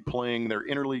 they will be playing their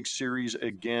interleague series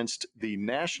against the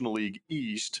National League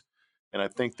East. And I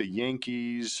think the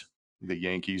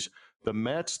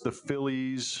Mets, the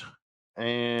Phillies,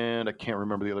 and I can't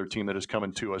remember the other team that is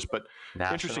coming to us, but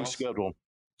Nationals? Interesting schedule.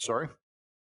 Sorry?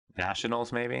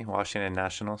 Nationals, maybe? Washington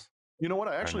Nationals? You know what?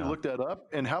 I actually looked that up.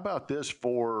 And how about this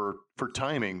for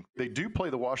timing? They do play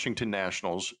the Washington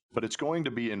Nationals, but it's going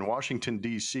to be in Washington,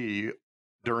 D.C.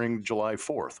 during July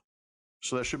 4th.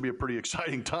 So that should be a pretty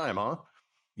exciting time, huh?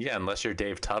 Yeah, unless you're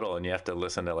Dave Tuttle and you have to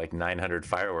listen to like 900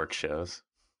 fireworks shows.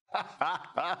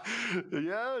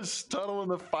 Yes, Tuttle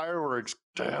and the fireworks.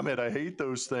 Damn it, I hate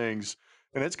those things.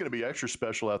 And it's going to be extra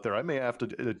special out there. I may have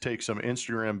to take some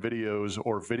Instagram videos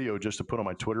or video just to put on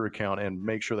my Twitter account and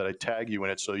make sure that I tag you in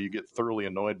it so you get thoroughly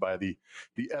annoyed by the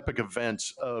epic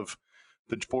events of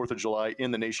the 4th of July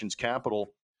in the nation's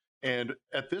capital. And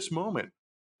at this moment,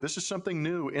 this is something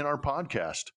new in our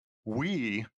podcast.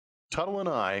 We, Tuttle and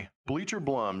I, Bleacher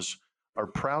Blums, are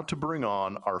proud to bring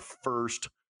on our first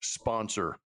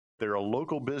sponsor. They're a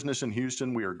local business in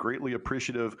Houston. We are greatly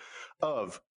appreciative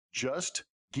of Just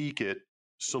Geek It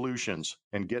Solutions.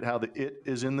 And get how the it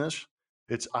is in this?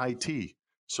 It's IT.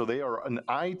 So they are an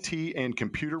IT and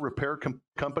computer repair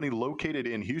company located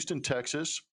in Houston,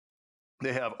 Texas.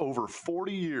 They have over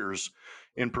 40 years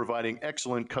in providing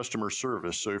excellent customer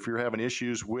service. So if you're having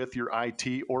issues with your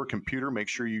IT or computer, make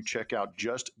sure you check out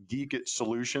Just Geek It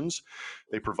Solutions.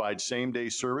 They provide same-day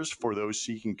service for those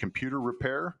seeking computer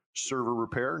repair, server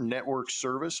repair, network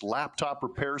service, laptop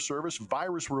repair service,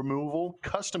 virus removal,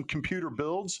 custom computer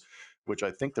builds, which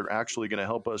I think they're actually going to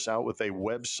help us out with a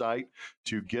website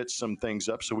to get some things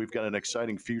up. So we've got an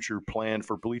exciting future planned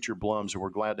for Bleacher Blums, and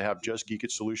we're glad to have Just Geek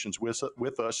It Solutions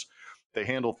with us. They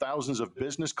handle thousands of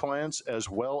business clients as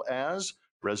well as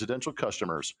residential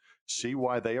customers. See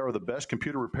why they are the best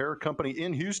computer repair company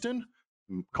in Houston?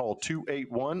 Call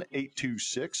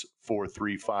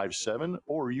 281-826-4357,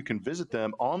 or you can visit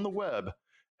them on the web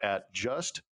at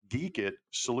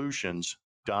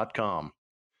justgeekitsolutions.com.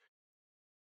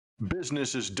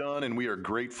 Business is done, and we are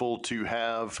grateful to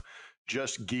have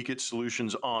Just Geek It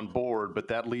Solutions on board, but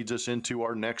that leads us into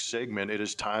our next segment. It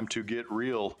is time to get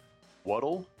real.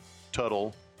 What'll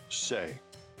Tuttle say?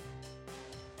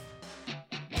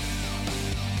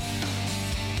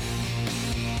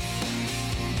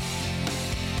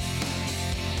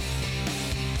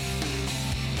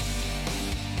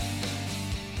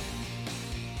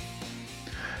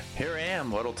 Here I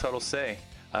am. What'll Tuttle say?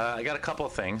 I got a couple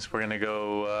of things. We're going to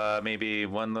go maybe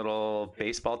one little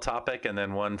baseball topic and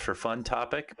then one for fun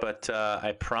topic. But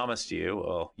I promised you,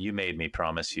 well, you made me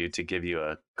promise you to give you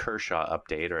a Kershaw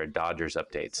update or a Dodgers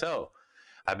update. So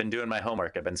I've been doing my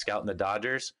homework. I've been scouting the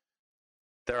Dodgers.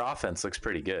 Their offense looks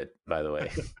pretty good, by the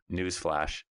way.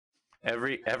 Newsflash.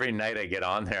 Every night I get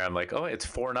on there, I'm like, oh, it's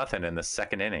 4-0 in the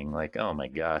second inning. Like, oh my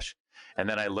gosh. And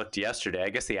then I looked yesterday. I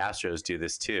guess the Astros do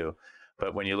this too.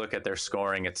 But when you look at their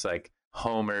scoring, it's like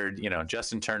homered,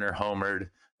 Justin Turner homered,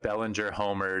 Bellinger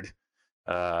homered,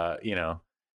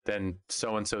 then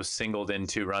so-and-so singled in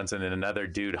 2 runs and then another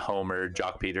dude homered,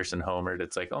 Jock Peterson homered.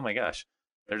 It's like, oh my gosh,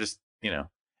 they're just,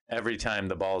 every time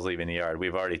the ball's leaving the yard.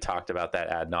 We've already talked about that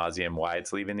ad nauseum, why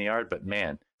it's leaving the yard, but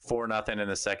man, 4-0 in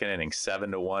the second inning,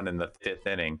 7-1 in the 5th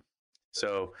inning.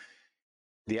 So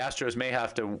the Astros may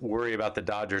have to worry about the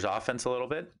Dodgers offense a little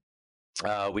bit.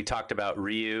 We talked about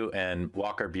Ryu and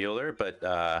Walker Buehler,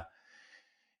 but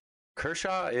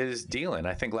Kershaw is dealing.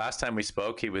 I think last time we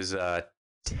spoke, he was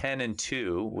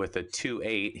 10-2 with a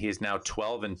 2.8. He's now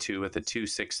 12-2 with a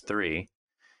 2.63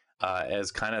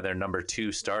 as kind of their number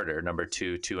 2 starter, number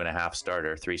 2.5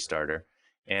 starter, 3 starter.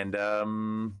 And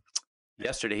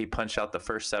yesterday he punched out the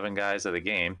first 7 guys of the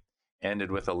game,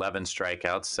 ended with 11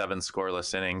 strikeouts, 7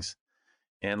 scoreless innings,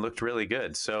 and looked really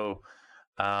good. So,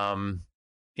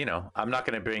 I'm not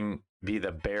going to be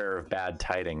the bearer of bad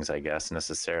tidings, I guess,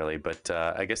 necessarily. But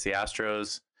I guess the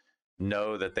Astros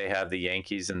know that they have the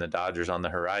Yankees and the Dodgers on the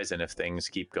horizon if things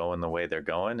keep going the way they're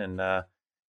going. And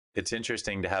it's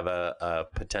interesting to have a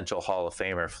potential Hall of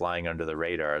Famer flying under the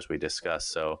radar, as we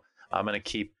discussed. So I'm going to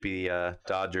keep the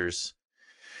Dodgers,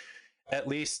 at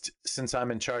least since I'm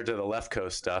in charge of the left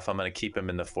coast stuff, I'm going to keep them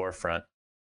in the forefront.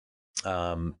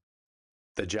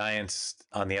 The Giants,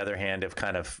 on the other hand, have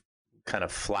kind of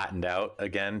flattened out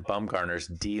again. Bumgarner's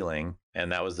dealing,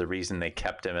 and that was the reason they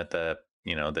kept him at the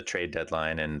trade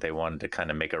deadline, and they wanted to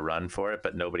kind of make a run for it,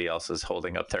 but nobody else is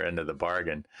holding up their end of the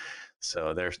bargain.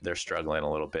 So they're struggling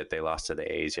a little bit. They lost to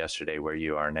the A's yesterday, where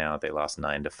you are now. They lost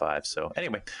 9-5. So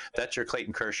anyway, that's your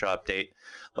Clayton Kershaw update.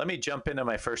 Let me jump into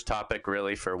my first topic,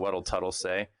 really, for What'll Tuttle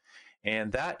say, and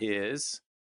that is,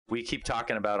 we keep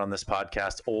talking about on this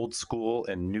podcast, old school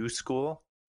and new school.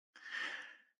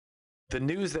 The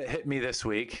news that hit me this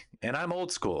week, and I'm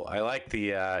old school. I like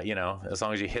the, as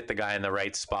long as you hit the guy in the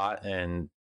right spot and,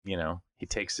 he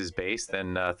takes his base,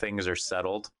 then things are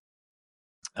settled.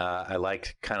 I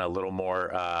like kind of a little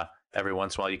more, every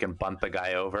once in a while you can bunt the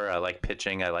guy over. I like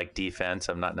pitching. I like defense.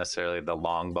 I'm not necessarily the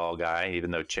long ball guy,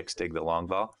 even though chicks dig the long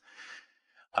ball.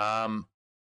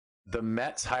 The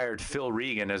Mets hired Phil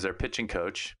Regan as their pitching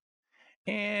coach,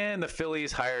 and the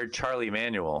Phillies hired Charlie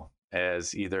Manuel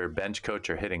as either bench coach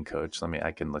or hitting coach.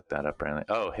 I can look that up right now.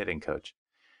 Oh, hitting coach.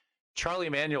 Charlie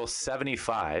Manuel,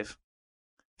 75.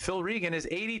 Phil Regan is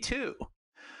 82.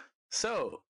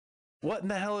 So what in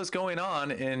the hell is going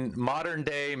on in modern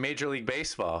day Major League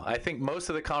Baseball? I think most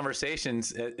of the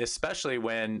conversations, especially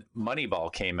when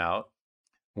Moneyball came out,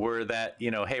 were that,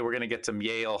 hey, we're going to get some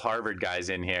Yale, Harvard guys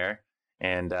in here.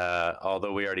 And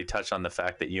although we already touched on the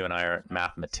fact that you and I aren't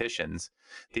mathematicians,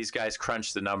 these guys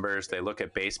crunch the numbers. They look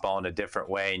at baseball in a different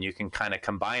way, and you can kind of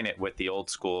combine it with the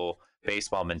old school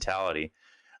baseball mentality.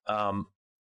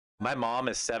 My mom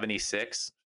is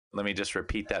 76. Let me just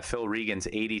repeat that. Phil Regan's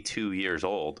 82 years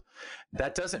old.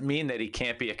 That doesn't mean that he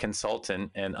can't be a consultant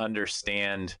and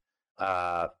understand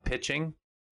pitching,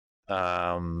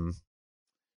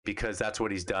 because that's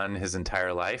what he's done his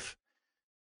entire life.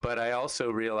 But I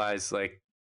also realize,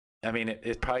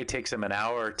 it probably takes him an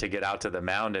hour to get out to the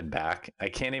mound and back. I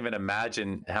can't even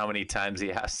imagine how many times he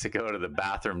has to go to the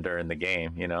bathroom during the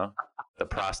game, the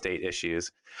prostate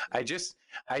issues. I guess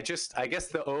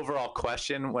the overall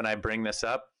question when I bring this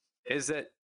up is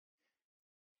that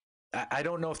I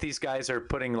don't know if these guys are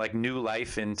putting new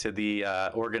life into the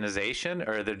organization,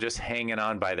 or they're just hanging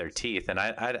on by their teeth. And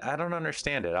I don't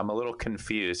understand it. I'm a little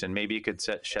confused, and maybe you could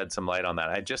shed some light on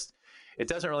that. It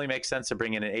doesn't really make sense to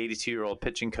bring in an 82-year-old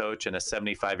pitching coach and a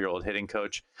 75-year-old hitting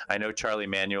coach. I know Charlie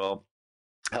Manuel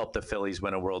helped the Phillies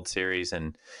win a World Series,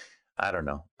 and I don't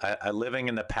know. Living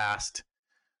in the past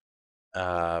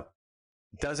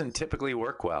doesn't typically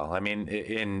work well. I mean,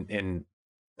 in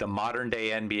the modern day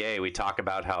NBA, we talk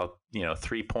about how,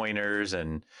 3-pointers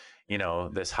and,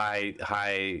 this high,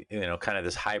 kind of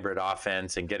this hybrid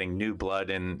offense and getting new blood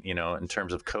in, in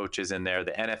terms of coaches in there.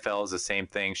 The NFL is the same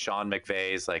thing. Sean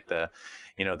McVay is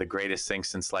the greatest thing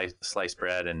since sliced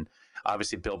bread. And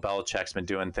obviously Bill Belichick's been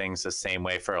doing things the same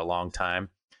way for a long time.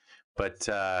 But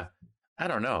I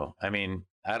don't know. I mean,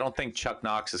 I don't think Chuck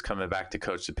Knox is coming back to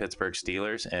coach the Pittsburgh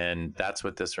Steelers, and that's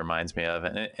what this reminds me of.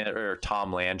 Or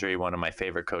Tom Landry, one of my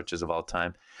favorite coaches of all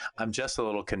time. I'm just a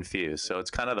little confused. So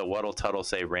it's kind of the What'll Tuttle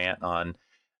Say rant on,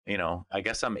 I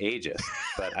guess I'm ageist,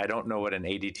 but I don't know what an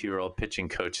 82-year-old pitching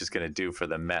coach is going to do for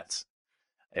the Mets.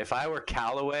 If I were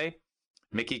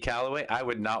Mickey Callaway, I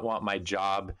would not want my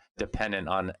job dependent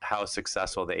on how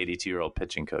successful the 82-year-old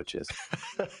pitching coach is.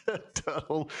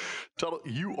 Tuttle,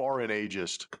 you are an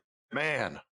ageist.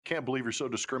 Man, can't believe you're so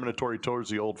discriminatory towards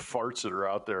the old farts that are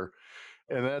out there.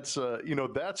 And that's,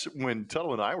 that's when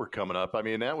Tuttle and I were coming up. I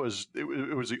mean, it was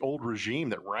the old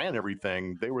regime that ran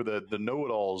everything. They were the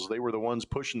know-it-alls. They were the ones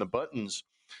pushing the buttons.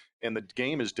 And the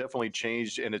game has definitely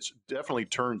changed, and it's definitely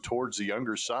turned towards the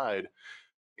younger side.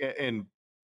 And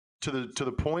to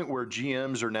the point where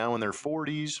GMs are now in their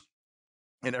 40s,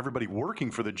 and everybody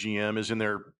working for the GM is in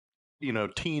their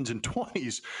teens and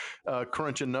 20s,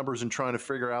 crunching numbers and trying to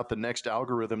figure out the next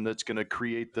algorithm that's going to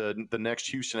create the next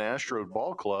Houston Astros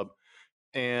ball club.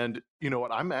 And you know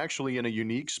what? I'm actually in a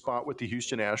unique spot with the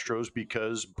Houston Astros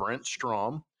because Brent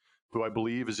Strom, who I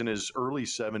believe is in his early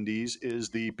 70s, is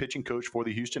the pitching coach for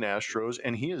the Houston Astros,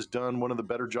 and he has done one of the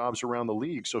better jobs around the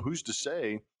league. So who's to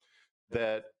say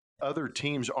that other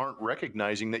teams aren't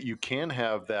recognizing that you can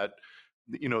have that,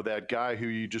 that guy who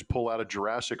you just pull out of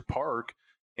Jurassic Park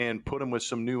and put him with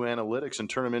some new analytics and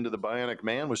turn him into the Bionic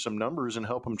Man with some numbers and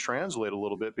help him translate a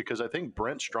little bit, because I think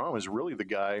Brent Strom is really the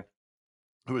guy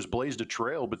who has blazed a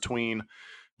trail between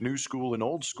new school and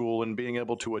old school and being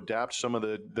able to adapt some of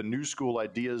the new school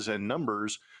ideas and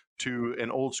numbers to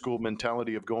an old school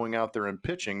mentality of going out there and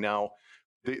pitching. Now,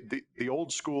 the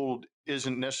old school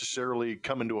isn't necessarily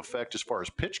come into effect as far as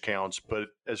pitch counts, but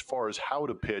as far as how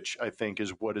to pitch, I think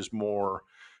is what is more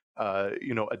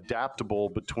adaptable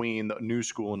between the new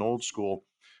school and old school.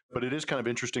 But it is kind of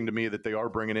interesting to me that they are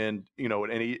bringing in, an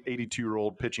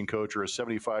 82-year-old pitching coach or a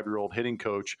 75-year-old hitting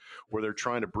coach, where they're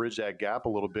trying to bridge that gap a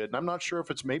little bit. And I'm not sure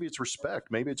if maybe it's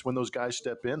respect. Maybe it's when those guys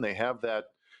step in, they have that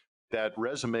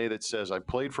resume that says, I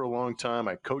played for a long time,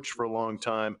 I coached for a long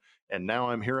time, and now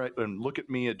I'm here, and look at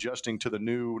me adjusting to the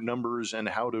new numbers and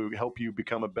how to help you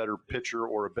become a better pitcher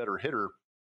or a better hitter.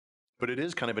 But it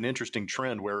is kind of an interesting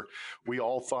trend where we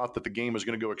all thought that the game was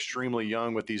going to go extremely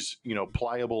young with these,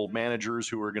 pliable managers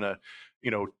who are going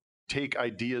to, take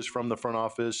ideas from the front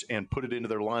office and put it into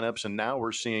their lineups. And now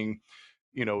we're seeing,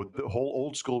 the whole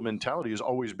old school mentality has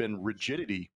always been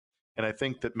rigidity. And I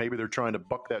think that maybe they're trying to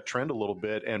buck that trend a little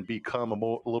bit and become a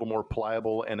little more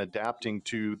pliable and adapting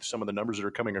to some of the numbers that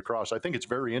are coming across. I think it's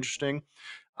very interesting.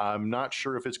 I'm not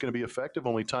sure if it's going to be effective.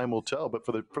 Only time will tell. But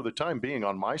for the time being,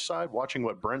 on my side, watching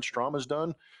what Brent Strom has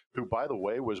done, who, by the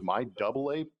way, was my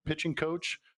AA pitching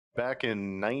coach back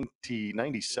in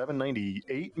 97,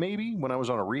 98, maybe, when I was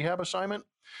on a rehab assignment.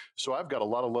 So I've got a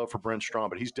lot of love for Brent Strom,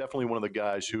 but he's definitely one of the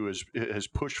guys who has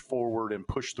pushed forward and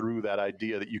pushed through that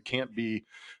idea that you can't be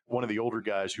one of the older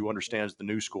guys who understands the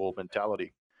new school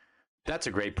mentality. That's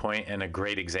a great point and a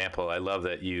great example. I love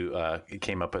that you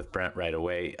came up with Brent right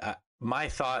away. My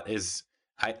thought is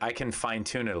I can fine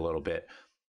tune it a little bit.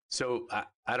 So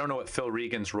I don't know what Phil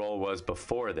Regan's role was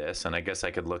before this, and I guess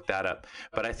I could look that up.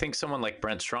 But I think someone like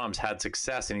Brent Strom's had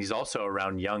success, and he's also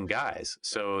around young guys.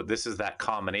 So this is that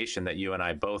combination that you and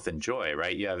I both enjoy,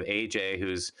 right? You have AJ,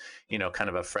 who's, kind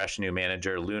of a fresh new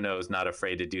manager. Luno's not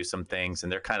afraid to do some things,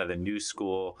 and they're kind of the new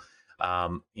school,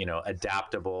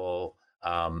 adaptable,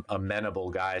 amenable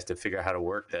guys to figure out how to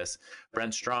work this.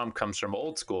 Brent Strom comes from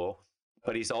old school,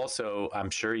 but he's also,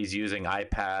 I'm sure he's using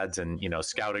iPads and,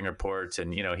 scouting reports,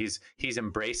 and, he's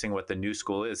embracing what the new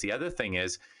school is. The other thing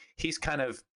is he's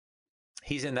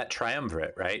in that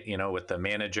triumvirate, right? With the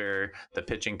manager, the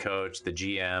pitching coach, the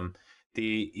GM,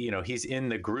 he's in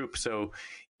the group. So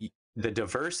the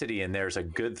diversity in there is a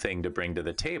good thing to bring to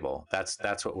the table.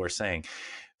 That's what we're saying.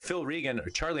 Phil Regan, or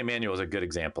Charlie Manuel is a good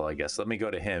example, I guess. Let me go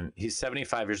to him. He's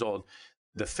 75 years old.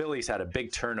 The Phillies had a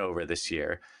big turnover this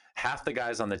year. Half the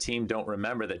guys on the team don't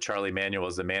remember that Charlie Manuel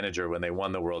was the manager when they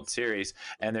won the World Series,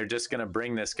 and they're just going to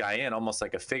bring this guy in almost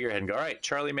like a figurehead and go, all right,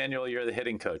 Charlie Manuel, you're the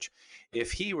hitting coach.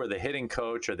 If he were the hitting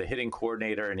coach or the hitting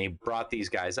coordinator and he brought these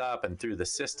guys up and through the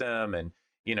system, and,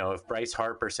 if Bryce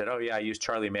Harper said, oh, yeah, I used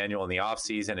Charlie Manuel in the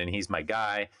offseason and he's my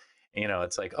guy,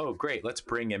 it's like, oh, great, let's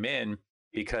bring him in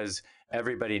because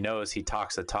everybody knows he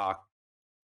talks the talk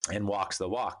and walks the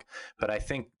walk. But I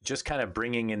think just kind of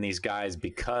bringing in these guys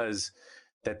because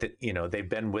they've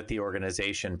been with the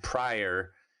organization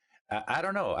prior. I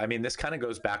don't know. I mean, this kind of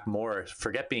goes back more,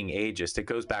 forget being ageist, it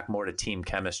goes back more to team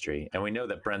chemistry. And we know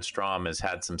that Brent Strom has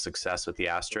had some success with the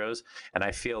Astros. And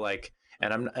I feel like,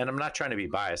 and I'm not trying to be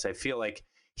biased, I feel like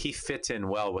he fits in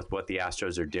well with what the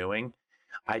Astros are doing.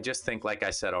 I just think, like I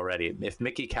said already, if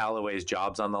Mickey Callaway's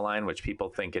job's on the line, which people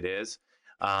think it is,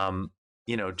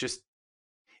 just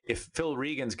if Phil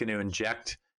Regan's going to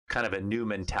inject kind of a new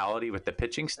mentality with the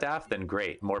pitching staff, then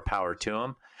great, more power to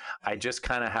him. I just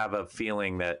kind of have a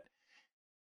feeling that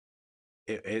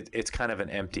it's kind of an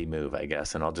empty move, I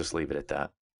guess, and I'll just leave it at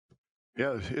that.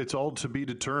 Yeah, it's all to be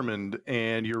determined.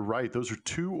 And you're right. Those are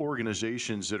two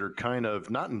organizations that are kind of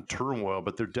not in turmoil,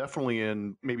 but they're definitely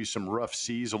in maybe some rough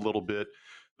seas a little bit.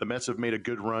 The Mets have made a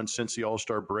good run since the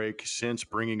All-Star break, since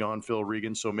bringing on Phil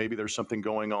Regan. So maybe there's something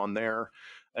going on there.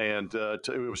 And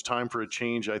it was time for a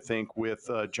change, I think, with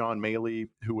John Maley,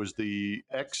 who was the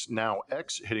now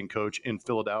ex hitting coach in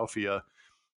Philadelphia.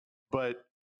 But,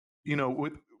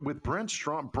 with Brent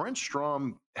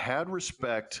Strom had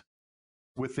respect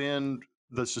within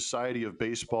the Society of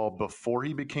Baseball before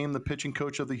he became the pitching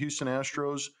coach of the Houston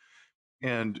Astros.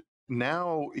 And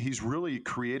now he's really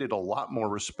created a lot more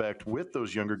respect with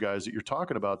those younger guys that you're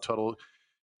talking about, Tuttle.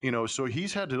 So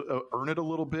he's had to earn it a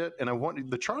little bit. And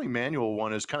the Charlie Manuel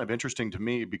one is kind of interesting to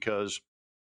me because,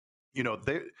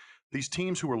 these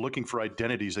teams who are looking for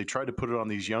identities, they try to put it on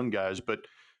these young guys, but,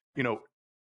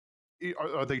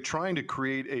 are they trying to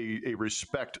create a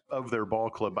respect of their ball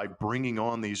club by bringing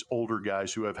on these older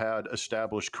guys who have had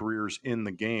established careers in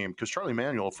the game? Because Charlie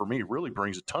Manuel, for me, really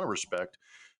brings a ton of respect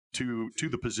to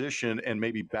the position and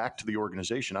maybe back to the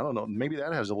organization. I don't know. Maybe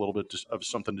that has a little bit of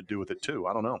something to do with it too.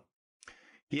 I don't know.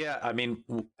 Yeah, I mean,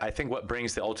 I think what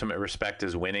brings the ultimate respect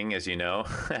is winning, as you know.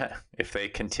 If they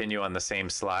continue on the same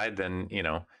slide, then,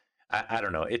 I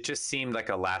don't know. It just seemed like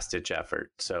a last-ditch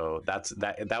effort. So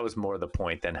that was more the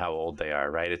point than how old they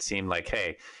are, right? It seemed like,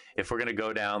 hey, if we're going to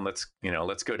go down, let's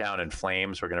go down in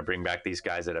flames. We're going to bring back these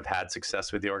guys that have had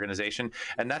success with the organization,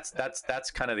 and that's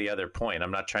kind of the other point.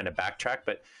 I'm not trying to backtrack,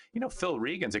 but Phil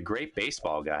Regan's a great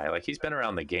baseball guy. Like, he's been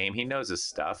around the game. He knows his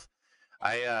stuff.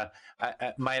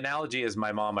 My analogy is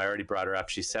my mom. I already brought her up.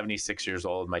 She's 76 years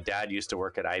old. My dad used to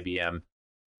work at IBM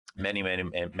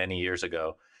many years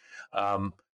ago.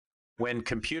 When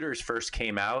computers first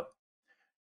came out,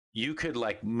 you could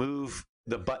move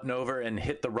the button over and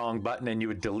hit the wrong button and you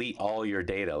would delete all your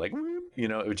data.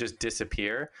 It would just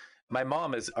disappear. My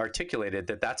mom has articulated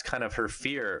that that's kind of her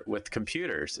fear with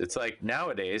computers. It's like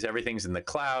nowadays everything's in the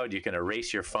cloud. You can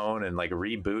erase your phone and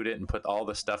reboot it and put all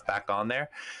the stuff back on there.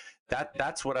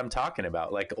 That's what I'm talking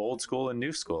about, old school and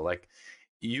new school.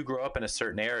 You grow up in a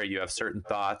certain era, you have certain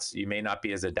thoughts. You may not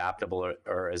be as adaptable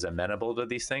or as amenable to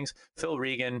these things. Phil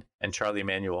Regan and Charlie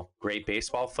Manuel, great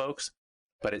baseball folks,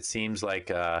 but it seems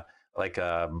like I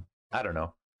don't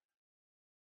know,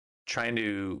 trying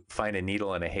to find a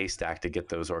needle in a haystack to get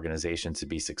those organizations to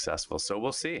be successful. So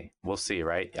we'll see,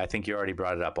 right? I think you already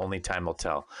brought it up. Only time will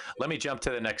tell. Let me jump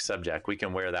to the next subject. We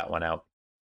can wear that one out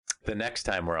the next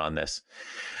time we're on this.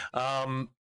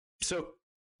 So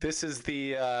this is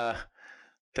the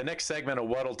next segment of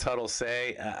What'll Tuttle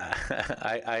Say.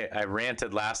 I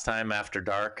ranted last time after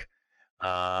dark.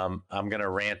 I'm going to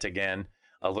rant again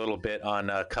a little bit on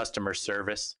customer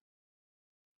service.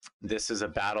 This is a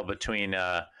battle between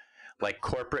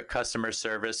corporate customer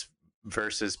service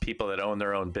versus people that own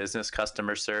their own business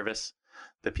customer service.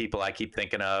 The people I keep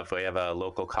thinking of, we have a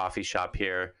local coffee shop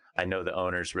here. I know the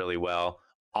owners really well.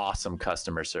 Awesome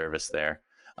customer service there.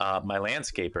 My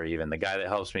landscaper, even the guy that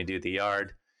helps me do the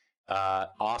yard,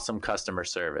 awesome customer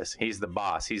service. He's the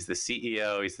boss. He's the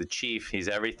CEO. He's the chief. He's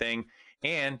everything.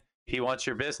 And he wants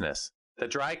your business. The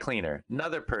dry cleaner,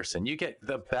 another person. You get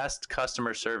the best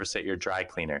customer service at your dry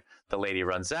cleaner. The lady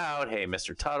runs out. Hey,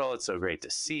 Mr. Tuttle, it's so great to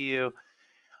see you.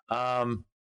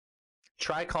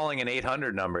 Try calling an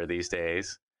 800 number these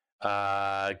days.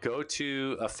 Go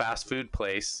to a fast food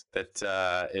place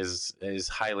that is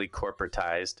highly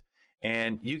corporatized,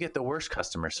 and you get the worst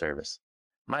customer service.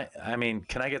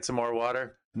 Can I get some more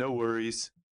water? No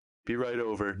worries. Be right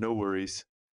over. No worries.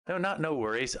 No, not no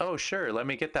worries. Oh, sure. Let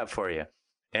me get that for you.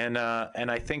 And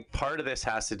I think part of this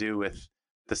has to do with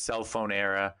the cell phone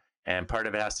era, and part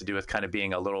of it has to do with kind of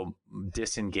being a little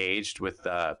disengaged with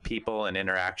people and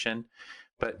interaction.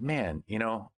 But man,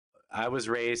 I was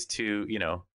raised to,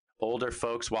 older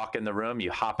folks walk in the room,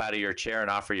 you hop out of your chair and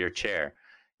offer your chair.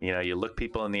 You look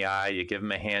people in the eye, you give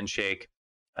them a handshake.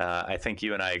 I think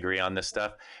you and I agree on this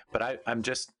stuff. But I'm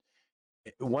just,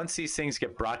 once these things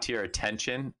get brought to your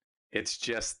attention, it's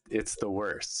the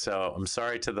worst. So I'm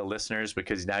sorry to the listeners,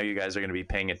 because now you guys are going to be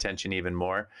paying attention even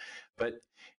more. But,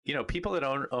 people that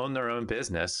own their own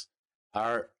business,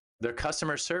 their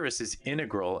customer service is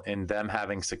integral in them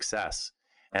having success.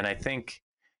 And I think,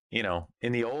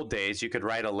 in the old days, you could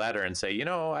write a letter and say,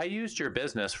 I used your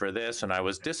business for this and I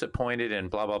was disappointed in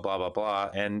blah, blah, blah, blah, blah.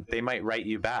 And they might write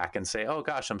you back and say, oh,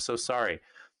 gosh, I'm so sorry.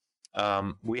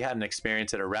 We had an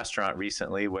experience at a restaurant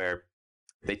recently where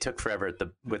they took forever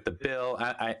with the bill.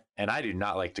 I do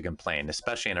not like to complain,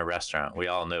 especially in a restaurant. We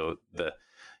all know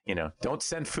don't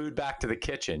send food back to the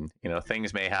kitchen.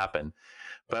 Things may happen,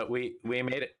 but we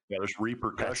made it. Yeah, there's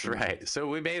repercussions. That's right. So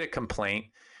we made a complaint.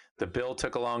 The bill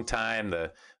took a long time.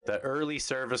 The early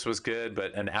service was good,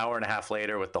 but an hour and a half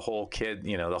later with the whole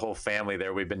the whole family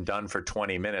there, we've been done for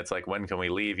 20 minutes. Like, when can we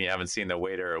leave? You haven't seen the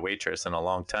waiter or waitress in a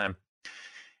long time.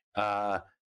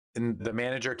 And the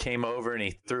manager came over and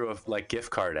he threw a gift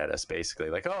card at us, basically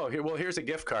like, oh, here's a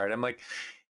gift card. I'm like,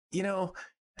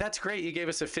 that's great. You gave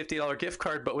us a $50 gift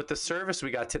card, but with the service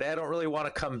we got today, I don't really want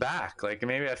to come back. Like,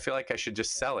 maybe I feel like I should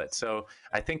just sell it. So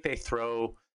I think they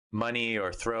throw money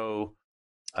or throw,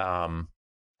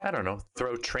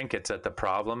 throw trinkets at the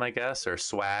problem, I guess, or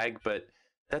swag, but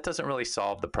that doesn't really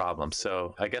solve the problem.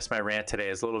 So I guess my rant today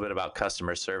is a little bit about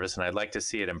customer service, and I'd like to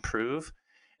see it improve.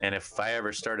 And if I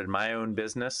ever started my own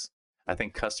business, I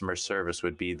think customer service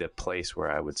would be the place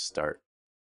where I would start.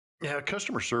 Yeah,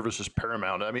 customer service is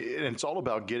paramount. I mean, it's all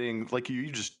about getting, like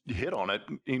you just hit on it.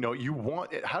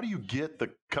 How do you get the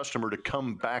customer to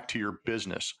come back to your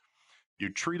business? You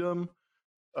treat them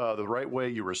the right way,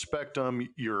 you respect them,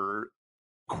 you're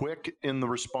quick in the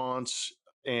response.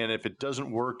 And if it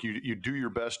doesn't work, you do your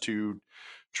best to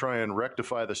try and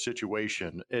rectify the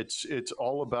situation. It's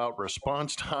all about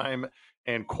response time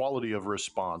and quality of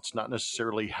response, not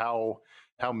necessarily how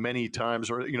many times,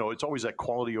 or it's always that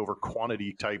quality over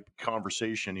quantity type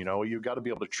conversation. You got to be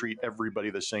able to treat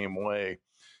everybody the same way,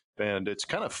 and it's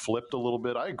kind of flipped a little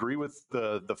bit. I agree with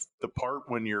the part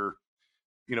when you're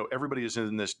everybody is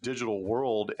in this digital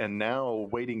world, and now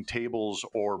waiting tables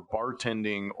or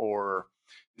bartending or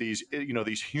these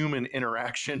human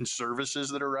interaction services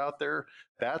that are out there,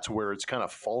 that's where it's kind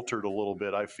of faltered a little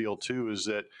bit. I feel too, is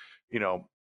that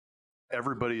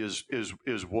everybody is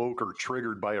woke or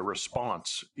triggered by a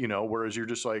response, whereas you're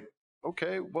just like,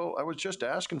 okay, well, I was just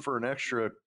asking for an extra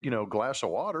glass of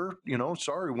water,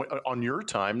 sorry, on your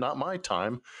time, not my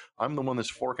time. I'm the one that's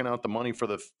forking out the money for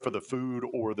the food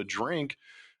or the drink.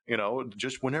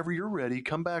 Just whenever you're ready,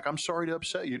 come back. I'm sorry to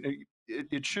upset you.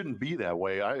 It shouldn't be that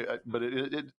way. But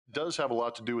it does have a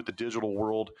lot to do with the digital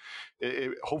world.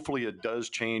 Hopefully it does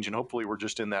change, and hopefully we're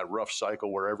just in that rough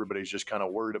cycle where everybody's just kind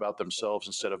of worried about themselves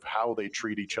instead of how they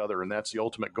treat each other. And that's the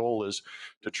ultimate goal, is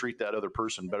to treat that other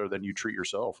person better than you treat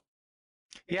yourself.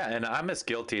 Yeah, and I'm as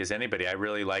guilty as anybody. I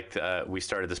really liked, we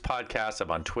started this podcast.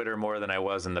 I'm on Twitter more than I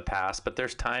was in the past, but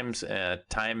there's time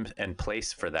and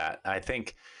place for that. I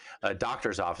think a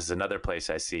doctor's office is another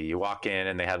place I see. You walk in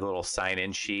and they have a little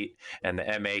sign-in sheet, and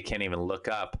the MA can't even look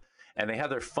up, and they have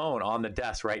their phone on the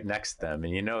desk right next to them.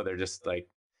 And they're just like,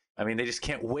 they just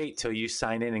can't wait till you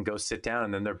sign in and go sit down,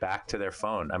 and then they're back to their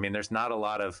phone. There's not a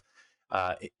lot of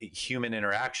human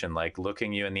interaction, like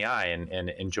looking you in the eye and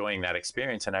enjoying that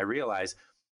experience. And I realize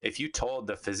if you told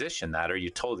the physician that, or you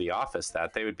told the office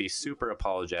that, they would be super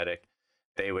apologetic.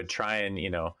 They would try and,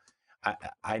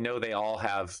 I know they all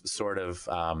have sort of,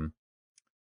 I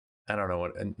don't know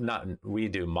what, not, we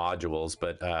do modules,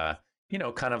 but,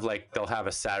 kind of like they'll have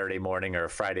a Saturday morning or a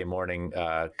Friday morning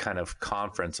kind of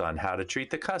conference on how to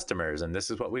treat the customers. And this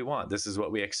is what we want. This is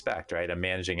what we expect, right? A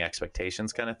managing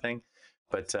expectations kind of thing.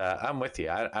 But I'm with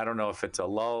you. I don't know if it's a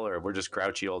lull or we're just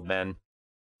grouchy old men.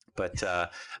 But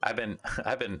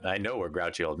I know we're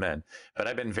grouchy old men, but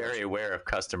I've been very aware of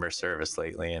customer service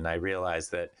lately. And I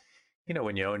realized that,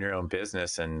 when you own your own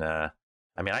business, and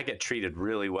I get treated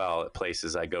really well at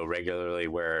places I go regularly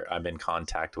where I'm in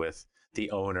contact with the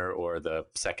owner or the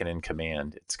second in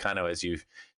command. It's kind of as you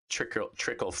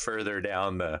trickle further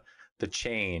down the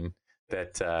chain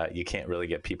that you can't really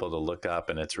get people to look up,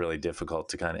 and it's really difficult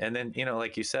to and then,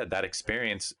 like you said, that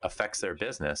experience affects their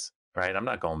business. Right. I'm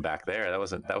not going back there. That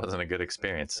wasn't a good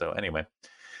experience. So anyway,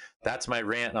 that's my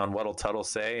rant on What'll Tuttle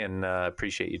Say, and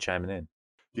appreciate you chiming in.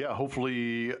 Yeah.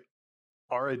 Hopefully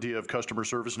our idea of customer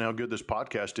service and how good this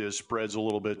podcast is spreads a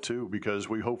little bit too, because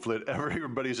we hope that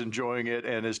everybody's enjoying it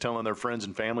and is telling their friends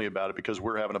and family about it, because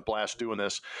we're having a blast doing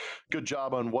this. Good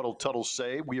job on What'll Tuttle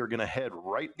Say. We are going to head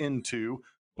right into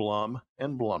Blum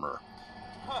and Blummer.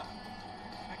 Huh.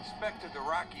 I expected the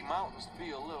Rocky Mountains to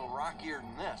be a little rockier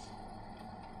than this.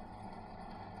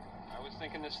 I was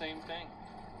thinking the same thing.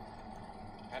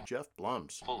 Jeff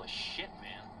Blum's full of shit,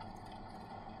 man.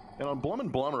 And on Blum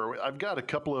and Blummer, I've got a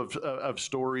couple of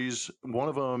stories. One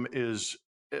of them is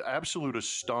absolute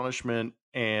astonishment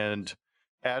and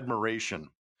admiration.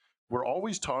 We're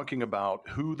always talking about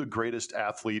who the greatest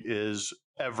athlete is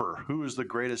ever? Who is the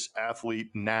greatest athlete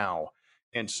now?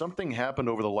 And something happened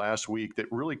over the last week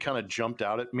that really kind of jumped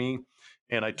out at me.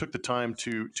 And I took the time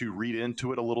to read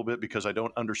into it a little bit because I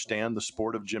don't understand the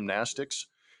sport of gymnastics.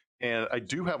 And I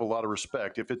do have a lot of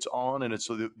respect. If it's on and it's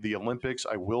the Olympics,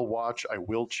 I will watch, I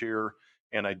will cheer,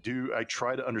 and I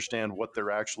try to understand what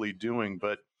they're actually doing.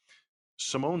 But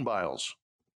Simone Biles,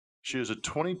 she is a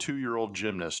 22-year-old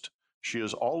gymnast. She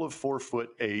is all of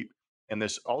 4'8", and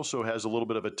this also has a little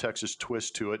bit of a Texas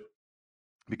twist to it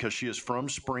because she is from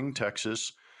Spring,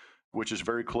 Texas, which is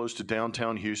very close to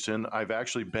downtown Houston. I've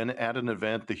actually been at an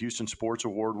event, the Houston Sports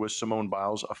Award, with Simone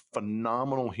Biles, a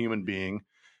phenomenal human being,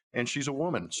 and she's a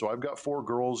woman. So I've got 4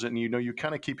 girls, and you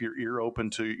kind of keep your ear open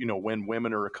to when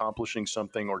women are accomplishing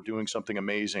something or doing something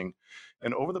amazing.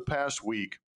 And over the past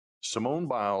week, Simone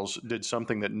Biles did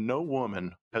something that no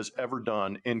woman has ever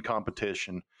done in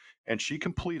competition, and she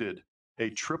completed a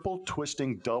triple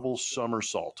twisting double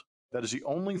somersault. That is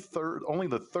only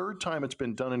the third time it's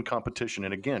been done in competition.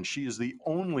 And again, she is the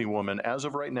only woman as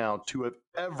of right now to have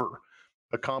ever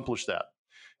accomplished that.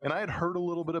 And I had heard a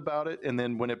little bit about it, and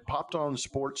then when it popped on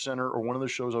Sports Center or one of the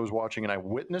shows I was watching and I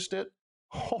witnessed it,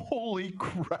 holy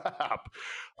crap.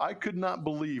 I could not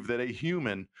believe that a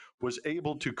human was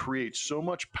able to create so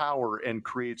much power and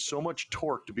create so much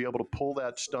torque to be able to pull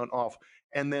that stunt off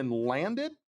and then land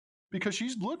it, because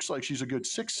she looks like she's a good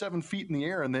 6-7 feet in the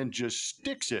air and then just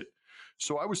sticks it.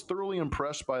 So I was thoroughly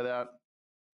impressed by that.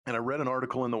 And I read an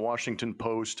article in the Washington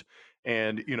Post,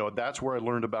 and that's where I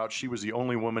learned about she was the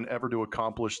only woman ever to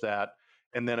accomplish that.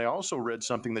 And then I also read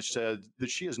something that said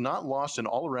that she has not lost an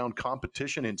all-around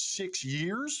competition in 6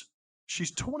 years.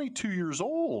 She's 22 years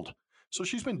old. So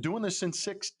she's been doing this since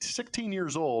 16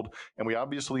 years old. And we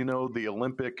obviously know the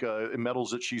Olympic medals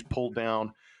that she's pulled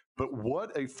down. But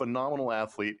what a phenomenal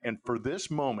athlete. And for this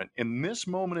moment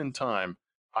in time,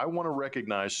 I want to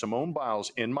recognize Simone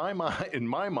Biles. In my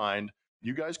mind,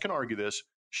 you guys can argue this,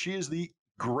 she is the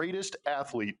greatest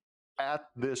athlete at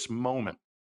this moment.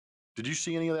 Did you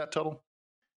see any of that, Tuttle?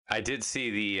 I did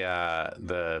see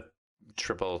the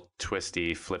triple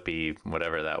twisty flippy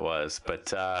whatever that was,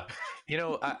 but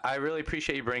I really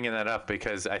appreciate you bringing that up,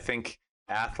 because I think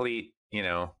athlete,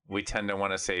 we tend to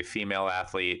want to say female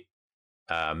athlete,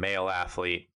 male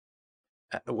athlete.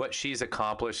 What she's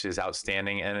accomplished is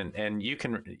outstanding, and you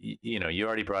can, you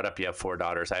already brought up you have 4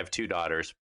 daughters. I have 2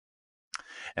 daughters.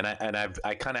 And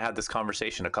I kind of had this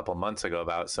conversation a couple months ago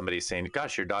about somebody saying,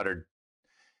 gosh, your daughter,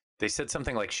 they said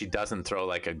something like she doesn't throw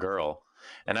like a girl.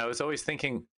 And I was always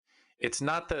thinking, it's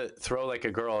not the throw like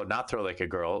a girl or not throw like a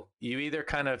girl. You either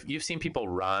you've seen people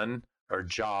run or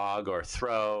jog or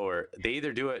throw, or they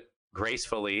either do it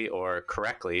gracefully or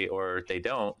correctly or they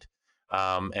don't.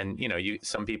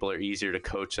 Some people are easier to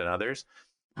coach than others.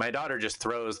 My daughter just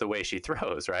throws the way she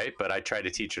throws, right? But I try to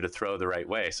teach her to throw the right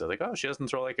way. So like, oh, she doesn't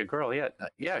throw like a girl yet.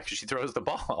 Yeah, because she throws the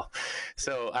ball.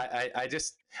 So I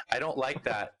don't like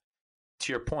that.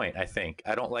 To your point, I think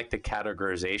I don't like the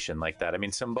categorization like that. I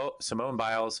mean, Simone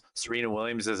Biles, Serena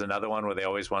Williams is another one where they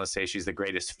always want to say she's the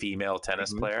greatest female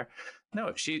tennis player.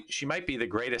 No, she might be the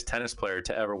greatest tennis player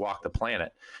to ever walk the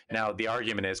planet. Now, the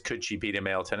argument is, could she beat a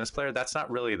male tennis player? That's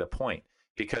not really the point,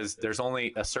 because there's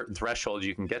only a certain threshold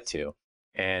you can get to.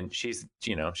 And she's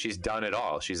done it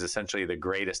all. She's essentially the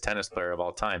greatest tennis player of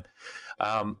all time.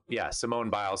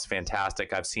 Simone Biles,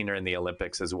 fantastic. I've seen her in the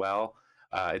Olympics as well.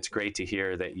 It's great to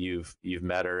hear that you've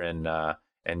met her,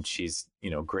 and she's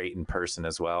great in person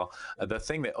as well. The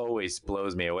thing that always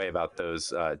blows me away about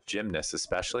those gymnasts,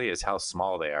 especially, is how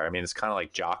small they are. I mean, it's kind of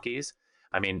like jockeys.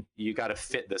 I mean, you got to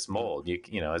fit this mold.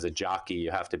 As a jockey,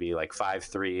 you have to be like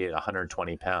 5'3",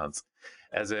 120 pounds.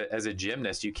 As a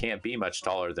gymnast, you can't be much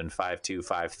taller than 5'2",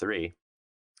 5'3",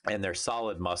 and they're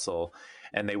solid muscle,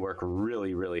 and they work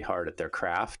really, really hard at their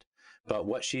craft. But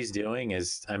what she's doing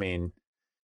is, I mean,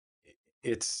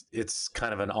 it's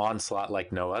kind of an onslaught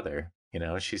like no other.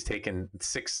 She's taken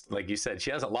 6, like you said,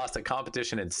 she hasn't lost a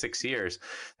competition in 6 years.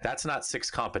 That's not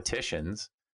 6 competitions.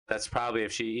 That's probably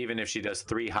if she does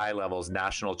 3 high levels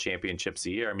national championships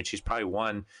a year. I mean, she's probably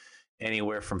won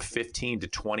anywhere from 15 to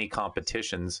 20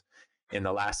 competitions in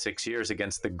the last 6 years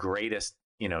against the greatest,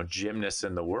 gymnasts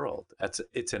in the world.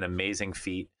 It's an amazing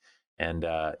feat. And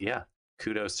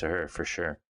kudos to her for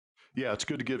sure. Yeah, it's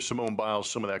good to give Simone Biles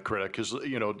some of that credit, because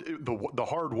the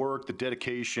hard work, the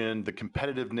dedication, the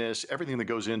competitiveness, everything that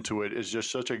goes into it is just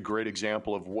such a great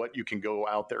example of what you can go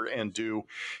out there and do.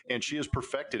 And she has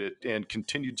perfected it, and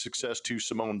continued success to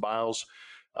Simone Biles.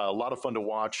 A lot of fun to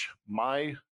watch.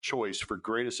 My choice for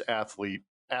greatest athlete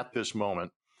at this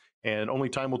moment, and only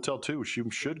time will tell too. She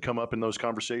should come up in those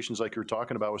conversations like you're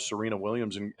talking about with Serena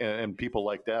Williams and people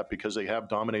like that, because they have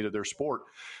dominated their sport.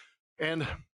 And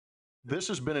this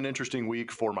has been an interesting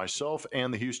week for myself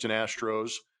and the Houston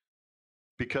Astros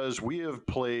because we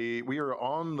are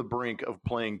on the brink of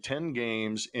playing 10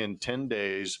 games in 10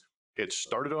 days. It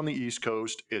started on the East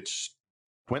Coast. It's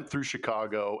went through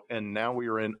Chicago, and now we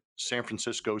are in San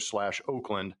Francisco /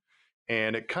 Oakland.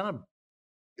 And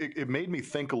it made me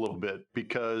think a little bit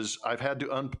because I've had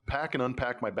to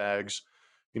unpack my bags,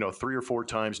 3 or 4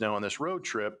 times now on this road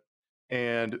trip.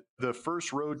 And the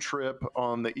first road trip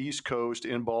on the East Coast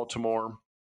in Baltimore,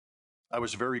 I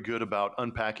was very good about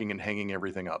unpacking and hanging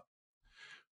everything up.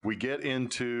 We get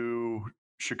into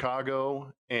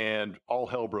Chicago and all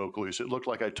hell broke loose. It looked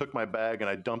like I took my bag and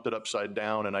I dumped it upside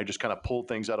down and I just kind of pulled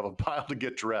things out of a pile to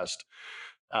get dressed.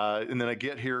 And then I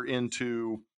get here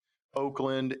into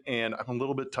Oakland and I'm a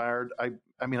little bit tired. I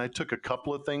took a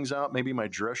couple of things out, maybe my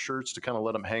dress shirts to kind of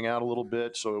let them hang out a little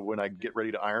bit. So when I get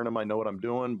ready to iron them, I know what I'm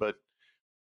doing. But,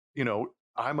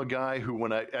 I'm a guy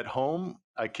who at home,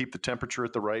 I keep the temperature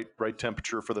at the right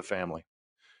temperature for the family.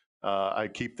 I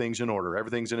keep things in order.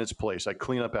 Everything's in its place. I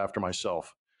clean up after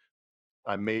myself.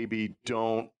 I maybe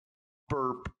don't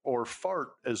burp or fart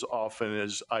as often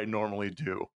as I normally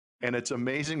do. And it's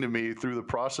amazing to me through the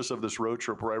process of this road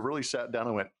trip where I really sat down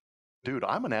and went, dude,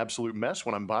 I'm an absolute mess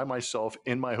when I'm by myself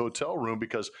in my hotel room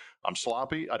because I'm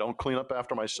sloppy. I don't clean up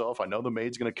after myself. I know the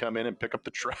maid's going to come in and pick up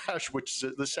the trash, which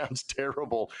this sounds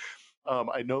terrible.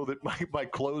 I know that my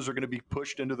clothes are going to be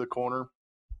pushed into the corner.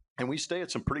 And we stay at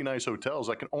some pretty nice hotels.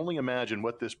 I can only imagine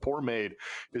what this poor maid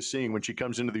is seeing when she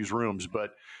comes into these rooms.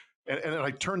 But and then I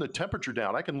turn the temperature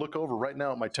down. I can look over right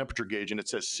now at my temperature gauge and it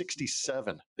says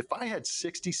 67. If I had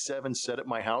 67 set at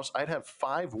my house, I'd have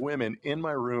 5 women in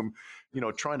my room,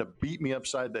 trying to beat me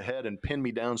upside the head and pin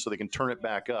me down so they can turn it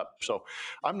back up. So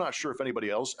I'm not sure if anybody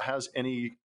else has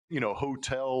any,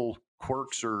 hotel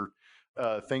quirks or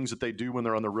things that they do when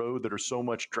they're on the road that are so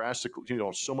much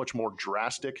so much more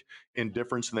drastic in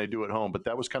difference than they do at home. But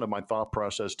that was kind of my thought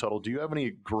process, Tuttle. Do you have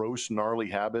any gross, gnarly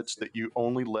habits that you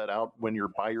only let out when you're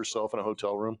by yourself in a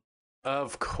hotel room?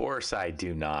 Of course I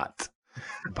do not.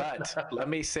 But let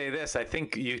me say this. I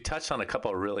think you touched on a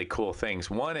couple of really cool things.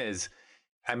 One is,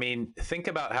 think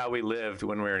about how we lived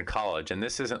when we were in college. And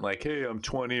this isn't like, hey, I'm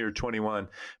 20 or 21.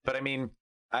 But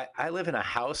I live in a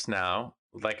house now,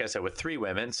 like I said, with 3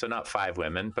 women, so not 5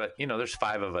 women, but there's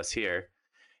 5 of us here.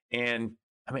 And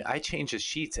I change the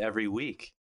sheets every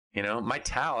week. My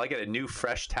towel, I get a new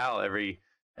fresh towel every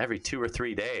 2 or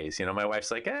 3 days. My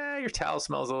wife's like, your towel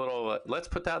smells a little, let's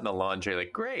put that in the laundry.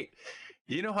 Like, great.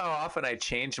 You know how often I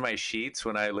changed my sheets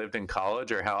when I lived in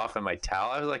college, or how often my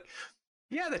towel? I was like,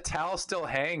 yeah, the towel still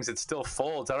hangs. It still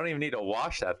folds. I don't even need to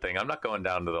wash that thing. I'm not going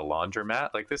down to the laundromat.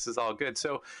 Like, this is all good.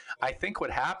 So I think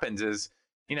what happens is,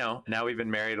 now we've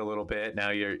been married a little bit.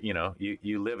 Now you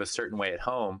live a certain way at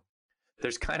home.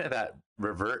 There's kind of that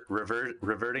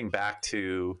reverting back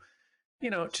to,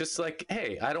 just like,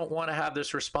 hey, I don't want to have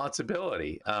this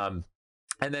responsibility. And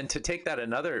then to take that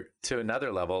to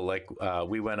another level, like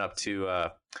we went up to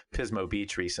Pismo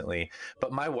Beach recently.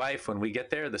 But my wife, when we get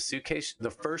there,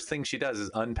 the first thing she does is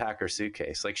unpack her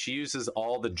suitcase. Like, she uses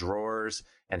all the drawers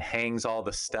and hangs all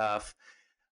the stuff.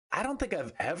 I don't think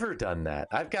I've ever done that.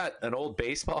 I've got an old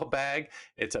baseball bag.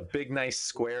 It's a big, nice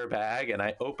square bag. And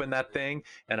I open that thing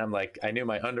and I'm like, I knew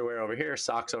my underwear over here,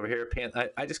 socks over here, pants.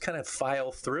 I just kind of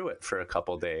file through it for a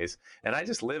couple days. And I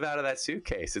just live out of that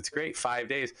suitcase. It's great. 5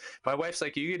 days. My wife's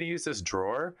like, are you going to use this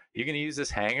drawer? You're going to use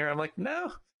this hanger? I'm like, no,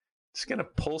 just going to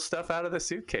pull stuff out of the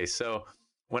suitcase. So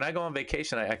when I go on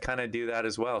vacation, I kind of do that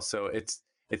as well. So it's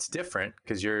different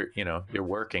because you're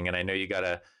working, and I know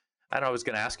I was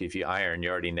going to ask you if you iron. You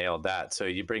already nailed that. So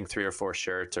you bring 3 or 4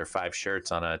 shirts or 5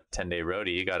 shirts on a 10-day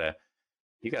roadie. You gotta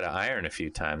iron a few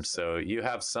times. So you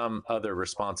have some other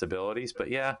responsibilities.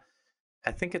 But yeah,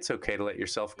 I think it's okay to let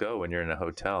yourself go when you're in a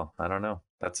hotel. I don't know.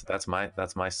 That's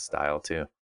my style too.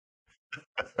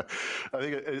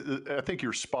 I think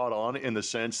you're spot on in the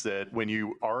sense that when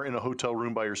you are in a hotel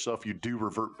room by yourself, you do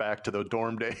revert back to the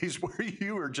dorm days where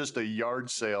you were just a yard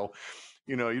sale.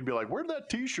 You'd be like, where'd that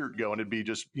T-shirt go? And it'd be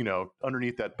just,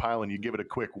 underneath that pile, and you give it a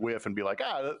quick whiff and be like,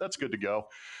 that's good to go.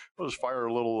 We'll just fire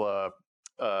a little,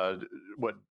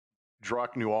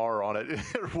 Drac Noir on it,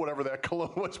 or whatever that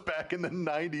cologne was back in the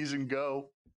 90s, and go.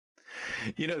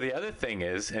 The other thing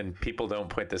is, and people don't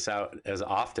point this out as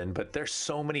often, but there's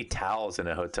so many towels in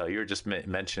a hotel. You were just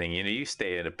mentioning, you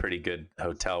stay at a pretty good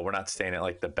hotel. We're not staying at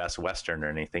like the Best Western or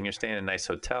anything. You're staying in a nice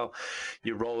hotel.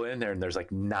 You roll in there and there's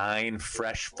like 9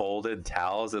 fresh folded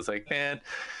towels. It's like, man,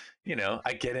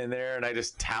 I get in there and I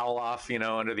just towel off,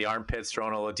 under the armpits,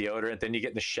 throwing a little deodorant. Then you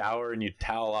get in the shower and you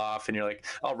towel off, and you're like,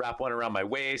 I'll wrap one around my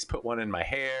waist, put one in my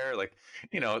hair. Like,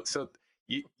 so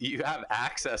you have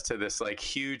access to this like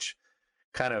huge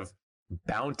kind of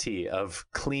bounty of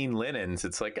clean linens.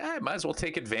 It's like, I might as well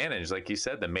take advantage. Like you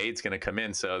said, the maid's going to come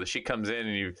in. So she comes in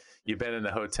and you've been in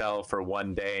the hotel for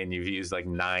one day and you've used like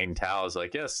 9 towels.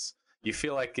 Like, yes, you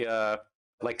feel like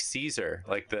Caesar,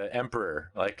 like the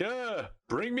emperor, like,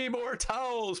 bring me more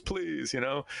towels, please.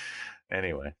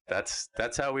 Anyway,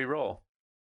 that's how we roll.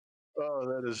 Oh,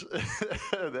 that is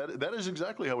that is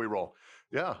exactly how we roll.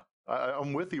 Yeah,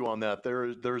 I'm with you on that.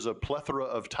 There's a plethora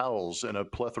of towels and a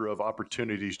plethora of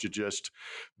opportunities to just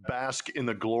bask in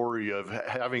the glory of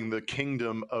having the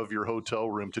kingdom of your hotel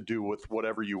room to do with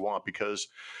whatever you want. Because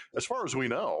as far as we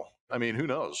know, I mean, who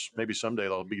knows? Maybe someday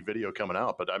there'll be video coming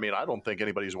out, but I mean, I don't think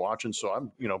anybody's watching, so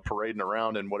I'm parading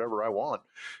around in whatever I want.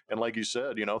 And like you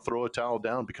said, throw a towel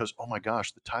down because, oh my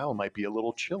gosh, the towel might be a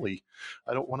little chilly.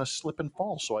 I don't want to slip and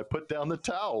fall, so I put down the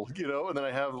towel, and then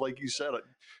I have, like you said,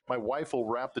 my wife will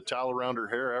wrap the towel around her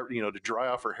hair, to dry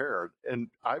off her hair. And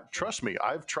trust me,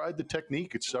 I've tried the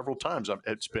technique several times.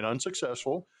 It's been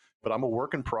unsuccessful, but I'm a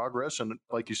work in progress. And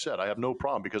like you said, I have no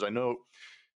problem because I know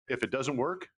if it doesn't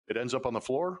work, it ends up on the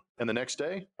floor, and the next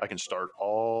day I can start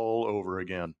all over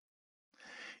again.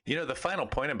 The final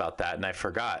point about that, and I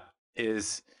forgot,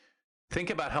 is think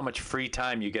about how much free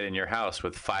time you get in your house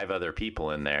with 5 other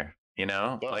people in there.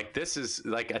 Like this is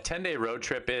like a 10-day road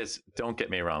trip is, don't get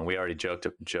me wrong. We already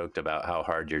joked about how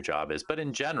hard your job is, but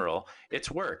in general, it's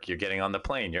work. You're getting on the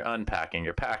plane, you're unpacking,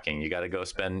 you're packing, you got to go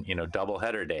spend, double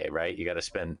header day, right? You got to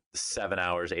spend 7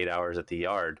 hours, 8 hours at the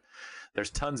yard. There's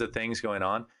tons of things going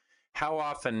on. How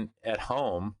often at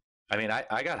home? I mean,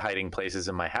 I got hiding places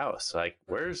in my house. Like,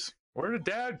 where did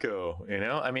Dad go?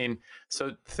 I mean,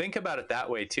 so think about it that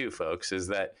way too, folks, is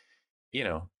that,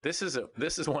 this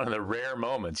is one of the rare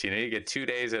moments. You get 2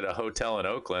 days at a hotel in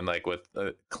Oakland, like with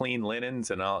clean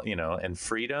linens and all, and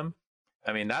freedom.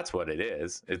 I mean, that's what it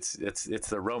is. It's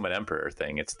the Roman emperor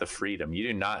thing. It's the freedom.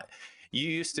 You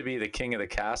used to be the king of the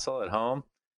castle at home.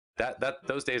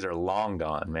 Those days are long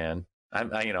gone, man.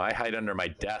 I hide under my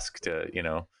desk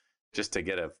to, just to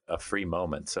get a free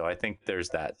moment. So I think there's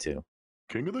that too.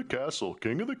 King of the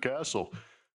castle.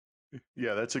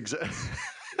 Yeah, that's exactly.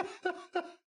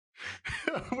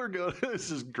 We're good.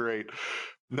 This is great.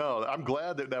 No, I'm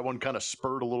glad that one kind of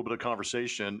spurred a little bit of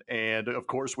conversation. And of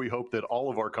course, we hope that all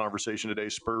of our conversation today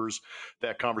spurs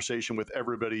that conversation with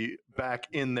everybody back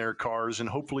in their cars. And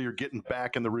hopefully you're getting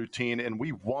back in the routine. And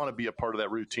we want to be a part of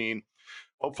that routine.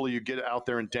 Hopefully you get out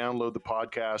there and download the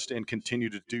podcast and continue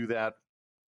to do that.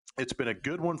 It's been a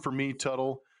good one for me,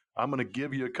 Tuttle. I'm going to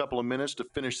give you a couple of minutes to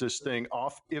finish this thing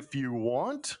off if you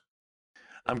want.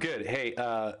 I'm good. Hey,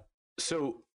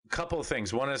 so couple of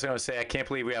things. One is I going to say, I can't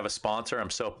believe we have a sponsor. I'm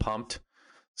so pumped.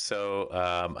 So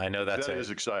I know that is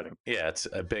exciting. Yeah, it's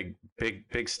a big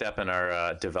step in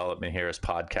our development here as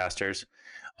podcasters.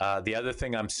 The other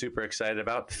thing I'm super excited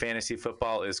about, fantasy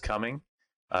football is coming.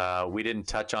 We didn't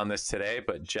touch on this today,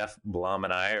 but Jeff Blum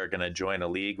and I are going to join a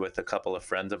league with a couple of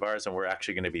friends of ours, and we're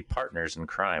actually going to be partners in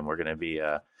crime. We're going to be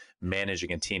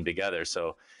managing a team together.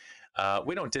 So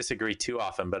we don't disagree too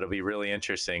often, but it'll be really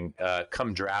interesting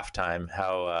come draft time.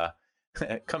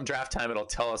 Come draft time, it'll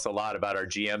tell us a lot about our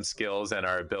GM skills and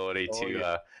our ability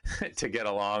to get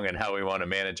along and how we want to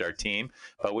manage our team.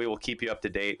 But we will keep you up to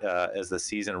date as the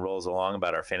season rolls along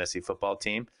about our fantasy football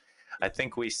team. I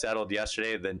think we settled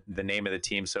yesterday the name of the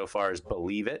team so far is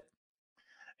Believe It.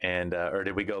 And or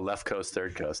did we go Left Coast,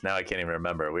 Third Coast? Now I can't even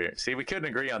remember. We couldn't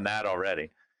agree on that already.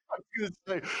 I was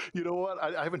going to say, you know what?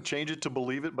 I haven't changed it to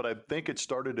Believe It, but I think it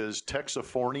started as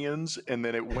Texifornians, and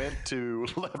then it went to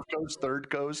Left Coast, Third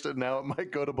Coast, and now it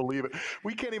might go to Believe It.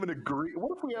 We can't even agree.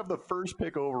 What if we have the first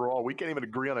pick overall? We can't even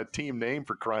agree on a team name,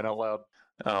 for crying out loud.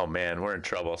 Oh, man, we're in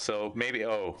trouble. So maybe,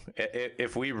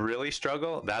 if we really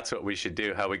struggle, that's what we should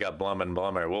do, how we got Blum and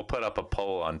Blummer. We'll put up a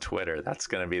poll on Twitter. That's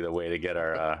going to be the way to get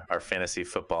our fantasy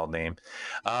football name.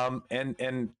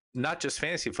 And not just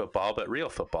fantasy football, but real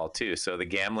football too. So the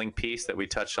gambling piece that we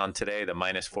touched on today, the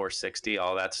minus 460,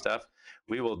 all that stuff,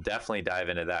 we will definitely dive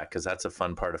into that because that's a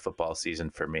fun part of football season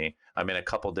for me. I'm in a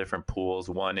couple different pools.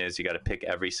 One is you got to pick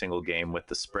every single game with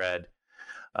the spread.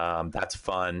 That's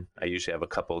fun. I usually have a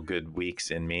couple good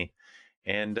weeks in me.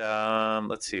 And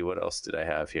let's see, what else did I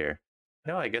have here?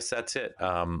 No, I guess that's it.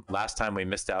 Last time we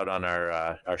missed out on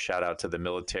our shout out to the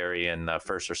military and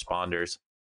first responders.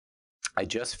 I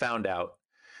just found out.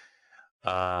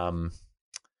 He'll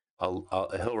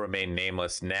remain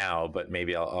nameless now, but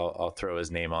maybe I'll throw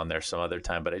his name on there some other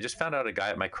time. But I just found out a guy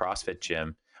at my CrossFit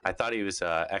gym. I thought he was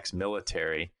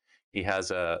ex-military. He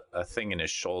has a thing in his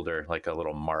shoulder, like a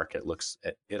little mark.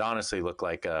 It honestly looked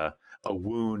like a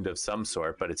wound of some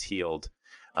sort, but it's healed.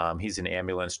 He's an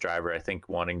ambulance driver, I think,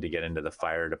 wanting to get into the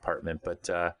fire department.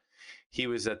 But he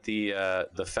was at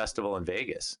the festival in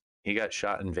Vegas. He got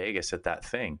shot in Vegas at that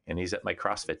thing, and he's at my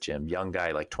CrossFit gym. Young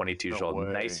guy, like 22 years old.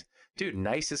 way. Nice dude,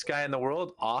 nicest guy in the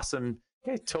world. Awesome.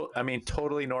 Yeah,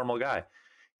 totally normal guy.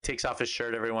 Takes off his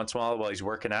shirt every once in a while he's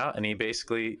working out, and he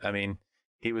basically,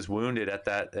 he was wounded at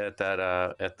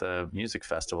the music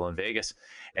festival in Vegas.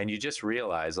 And you just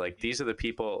realize, like, these are the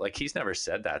people, like, he's never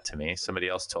said that to me. Somebody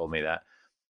else told me that.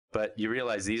 But you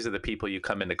realize these are the people you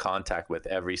come into contact with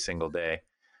every single day.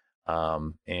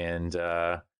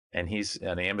 And he's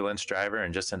an ambulance driver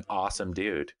and just an awesome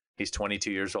dude. He's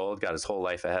 22 years old, got his whole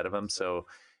life ahead of him. So,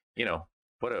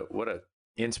 what a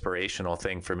inspirational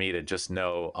thing for me to just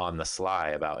know on the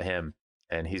sly about him.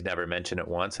 And he's never mentioned it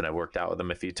once. And I worked out with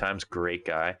him a few times. Great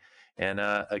guy. And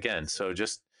again, so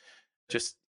just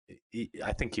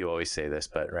I think you always say this,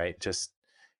 but right, just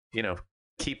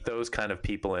keep those kind of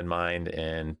people in mind,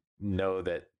 and know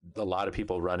that a lot of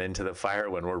people run into the fire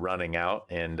when we're running out,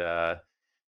 and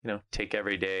take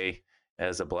every day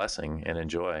as a blessing and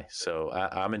enjoy. So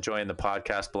I'm enjoying the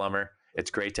podcast, Blummer. It's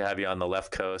great to have you on the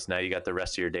left coast. Now you got the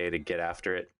rest of your day to get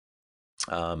after it.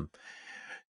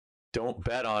 Don't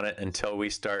bet on it until we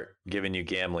start giving you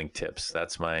gambling tips.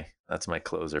 That's my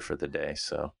closer for the day.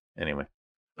 So anyway.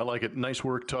 I like it. Nice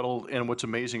work, Tuttle. And what's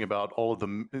amazing about all of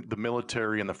the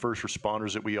military and the first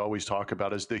responders that we always talk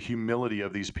about is the humility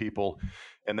of these people.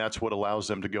 And that's what allows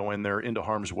them to go in there into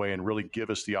harm's way and really give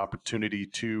us the opportunity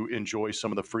to enjoy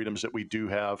some of the freedoms that we do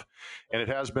have. And it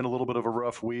has been a little bit of a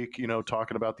rough week,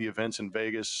 talking about the events in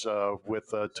Vegas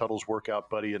with Tuttle's workout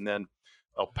buddy, and then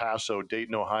El Paso,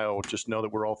 Dayton, Ohio. Just know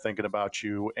that we're all thinking about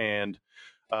you. And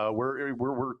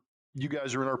we're you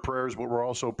guys are in our prayers, but we're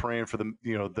also praying for the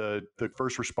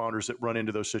first responders that run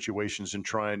into those situations and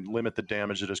try and limit the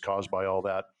damage that is caused by all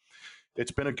that.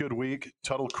 It's been a good week.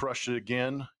 Tuttle crushed it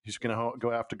again. He's going to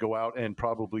have to go out and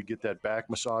probably get that back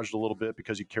massaged a little bit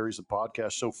because he carries the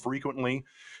podcast so frequently.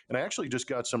 And I actually just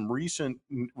got some recent,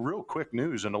 real quick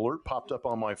news. An alert popped up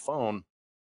on my phone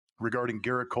regarding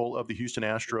Garrett Cole of the Houston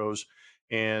Astros,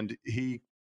 and he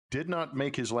did not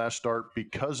make his last start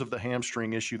because of the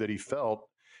hamstring issue that he felt.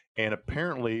 And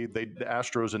apparently the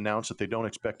Astros announced that they don't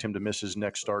expect him to miss his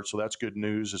next start. So that's good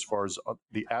news as far as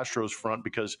the Astros front,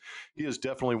 because he is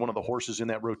definitely one of the horses in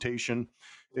that rotation.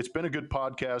 It's been a good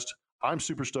podcast. I'm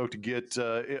super stoked to get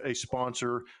a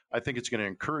sponsor. I think it's going to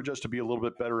encourage us to be a little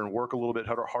bit better and work a little bit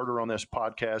harder on this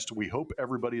podcast. We hope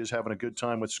everybody is having a good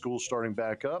time with school starting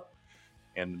back up.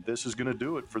 And this is going to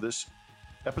do it for this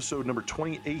episode number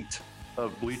 28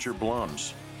 of Bleacher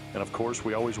Blums. And of course,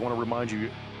 we always want to remind you,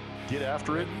 get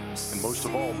after it, and most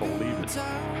of all, believe it.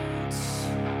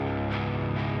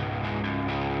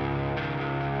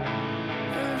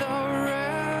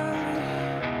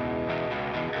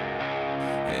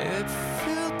 It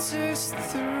filters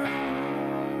through.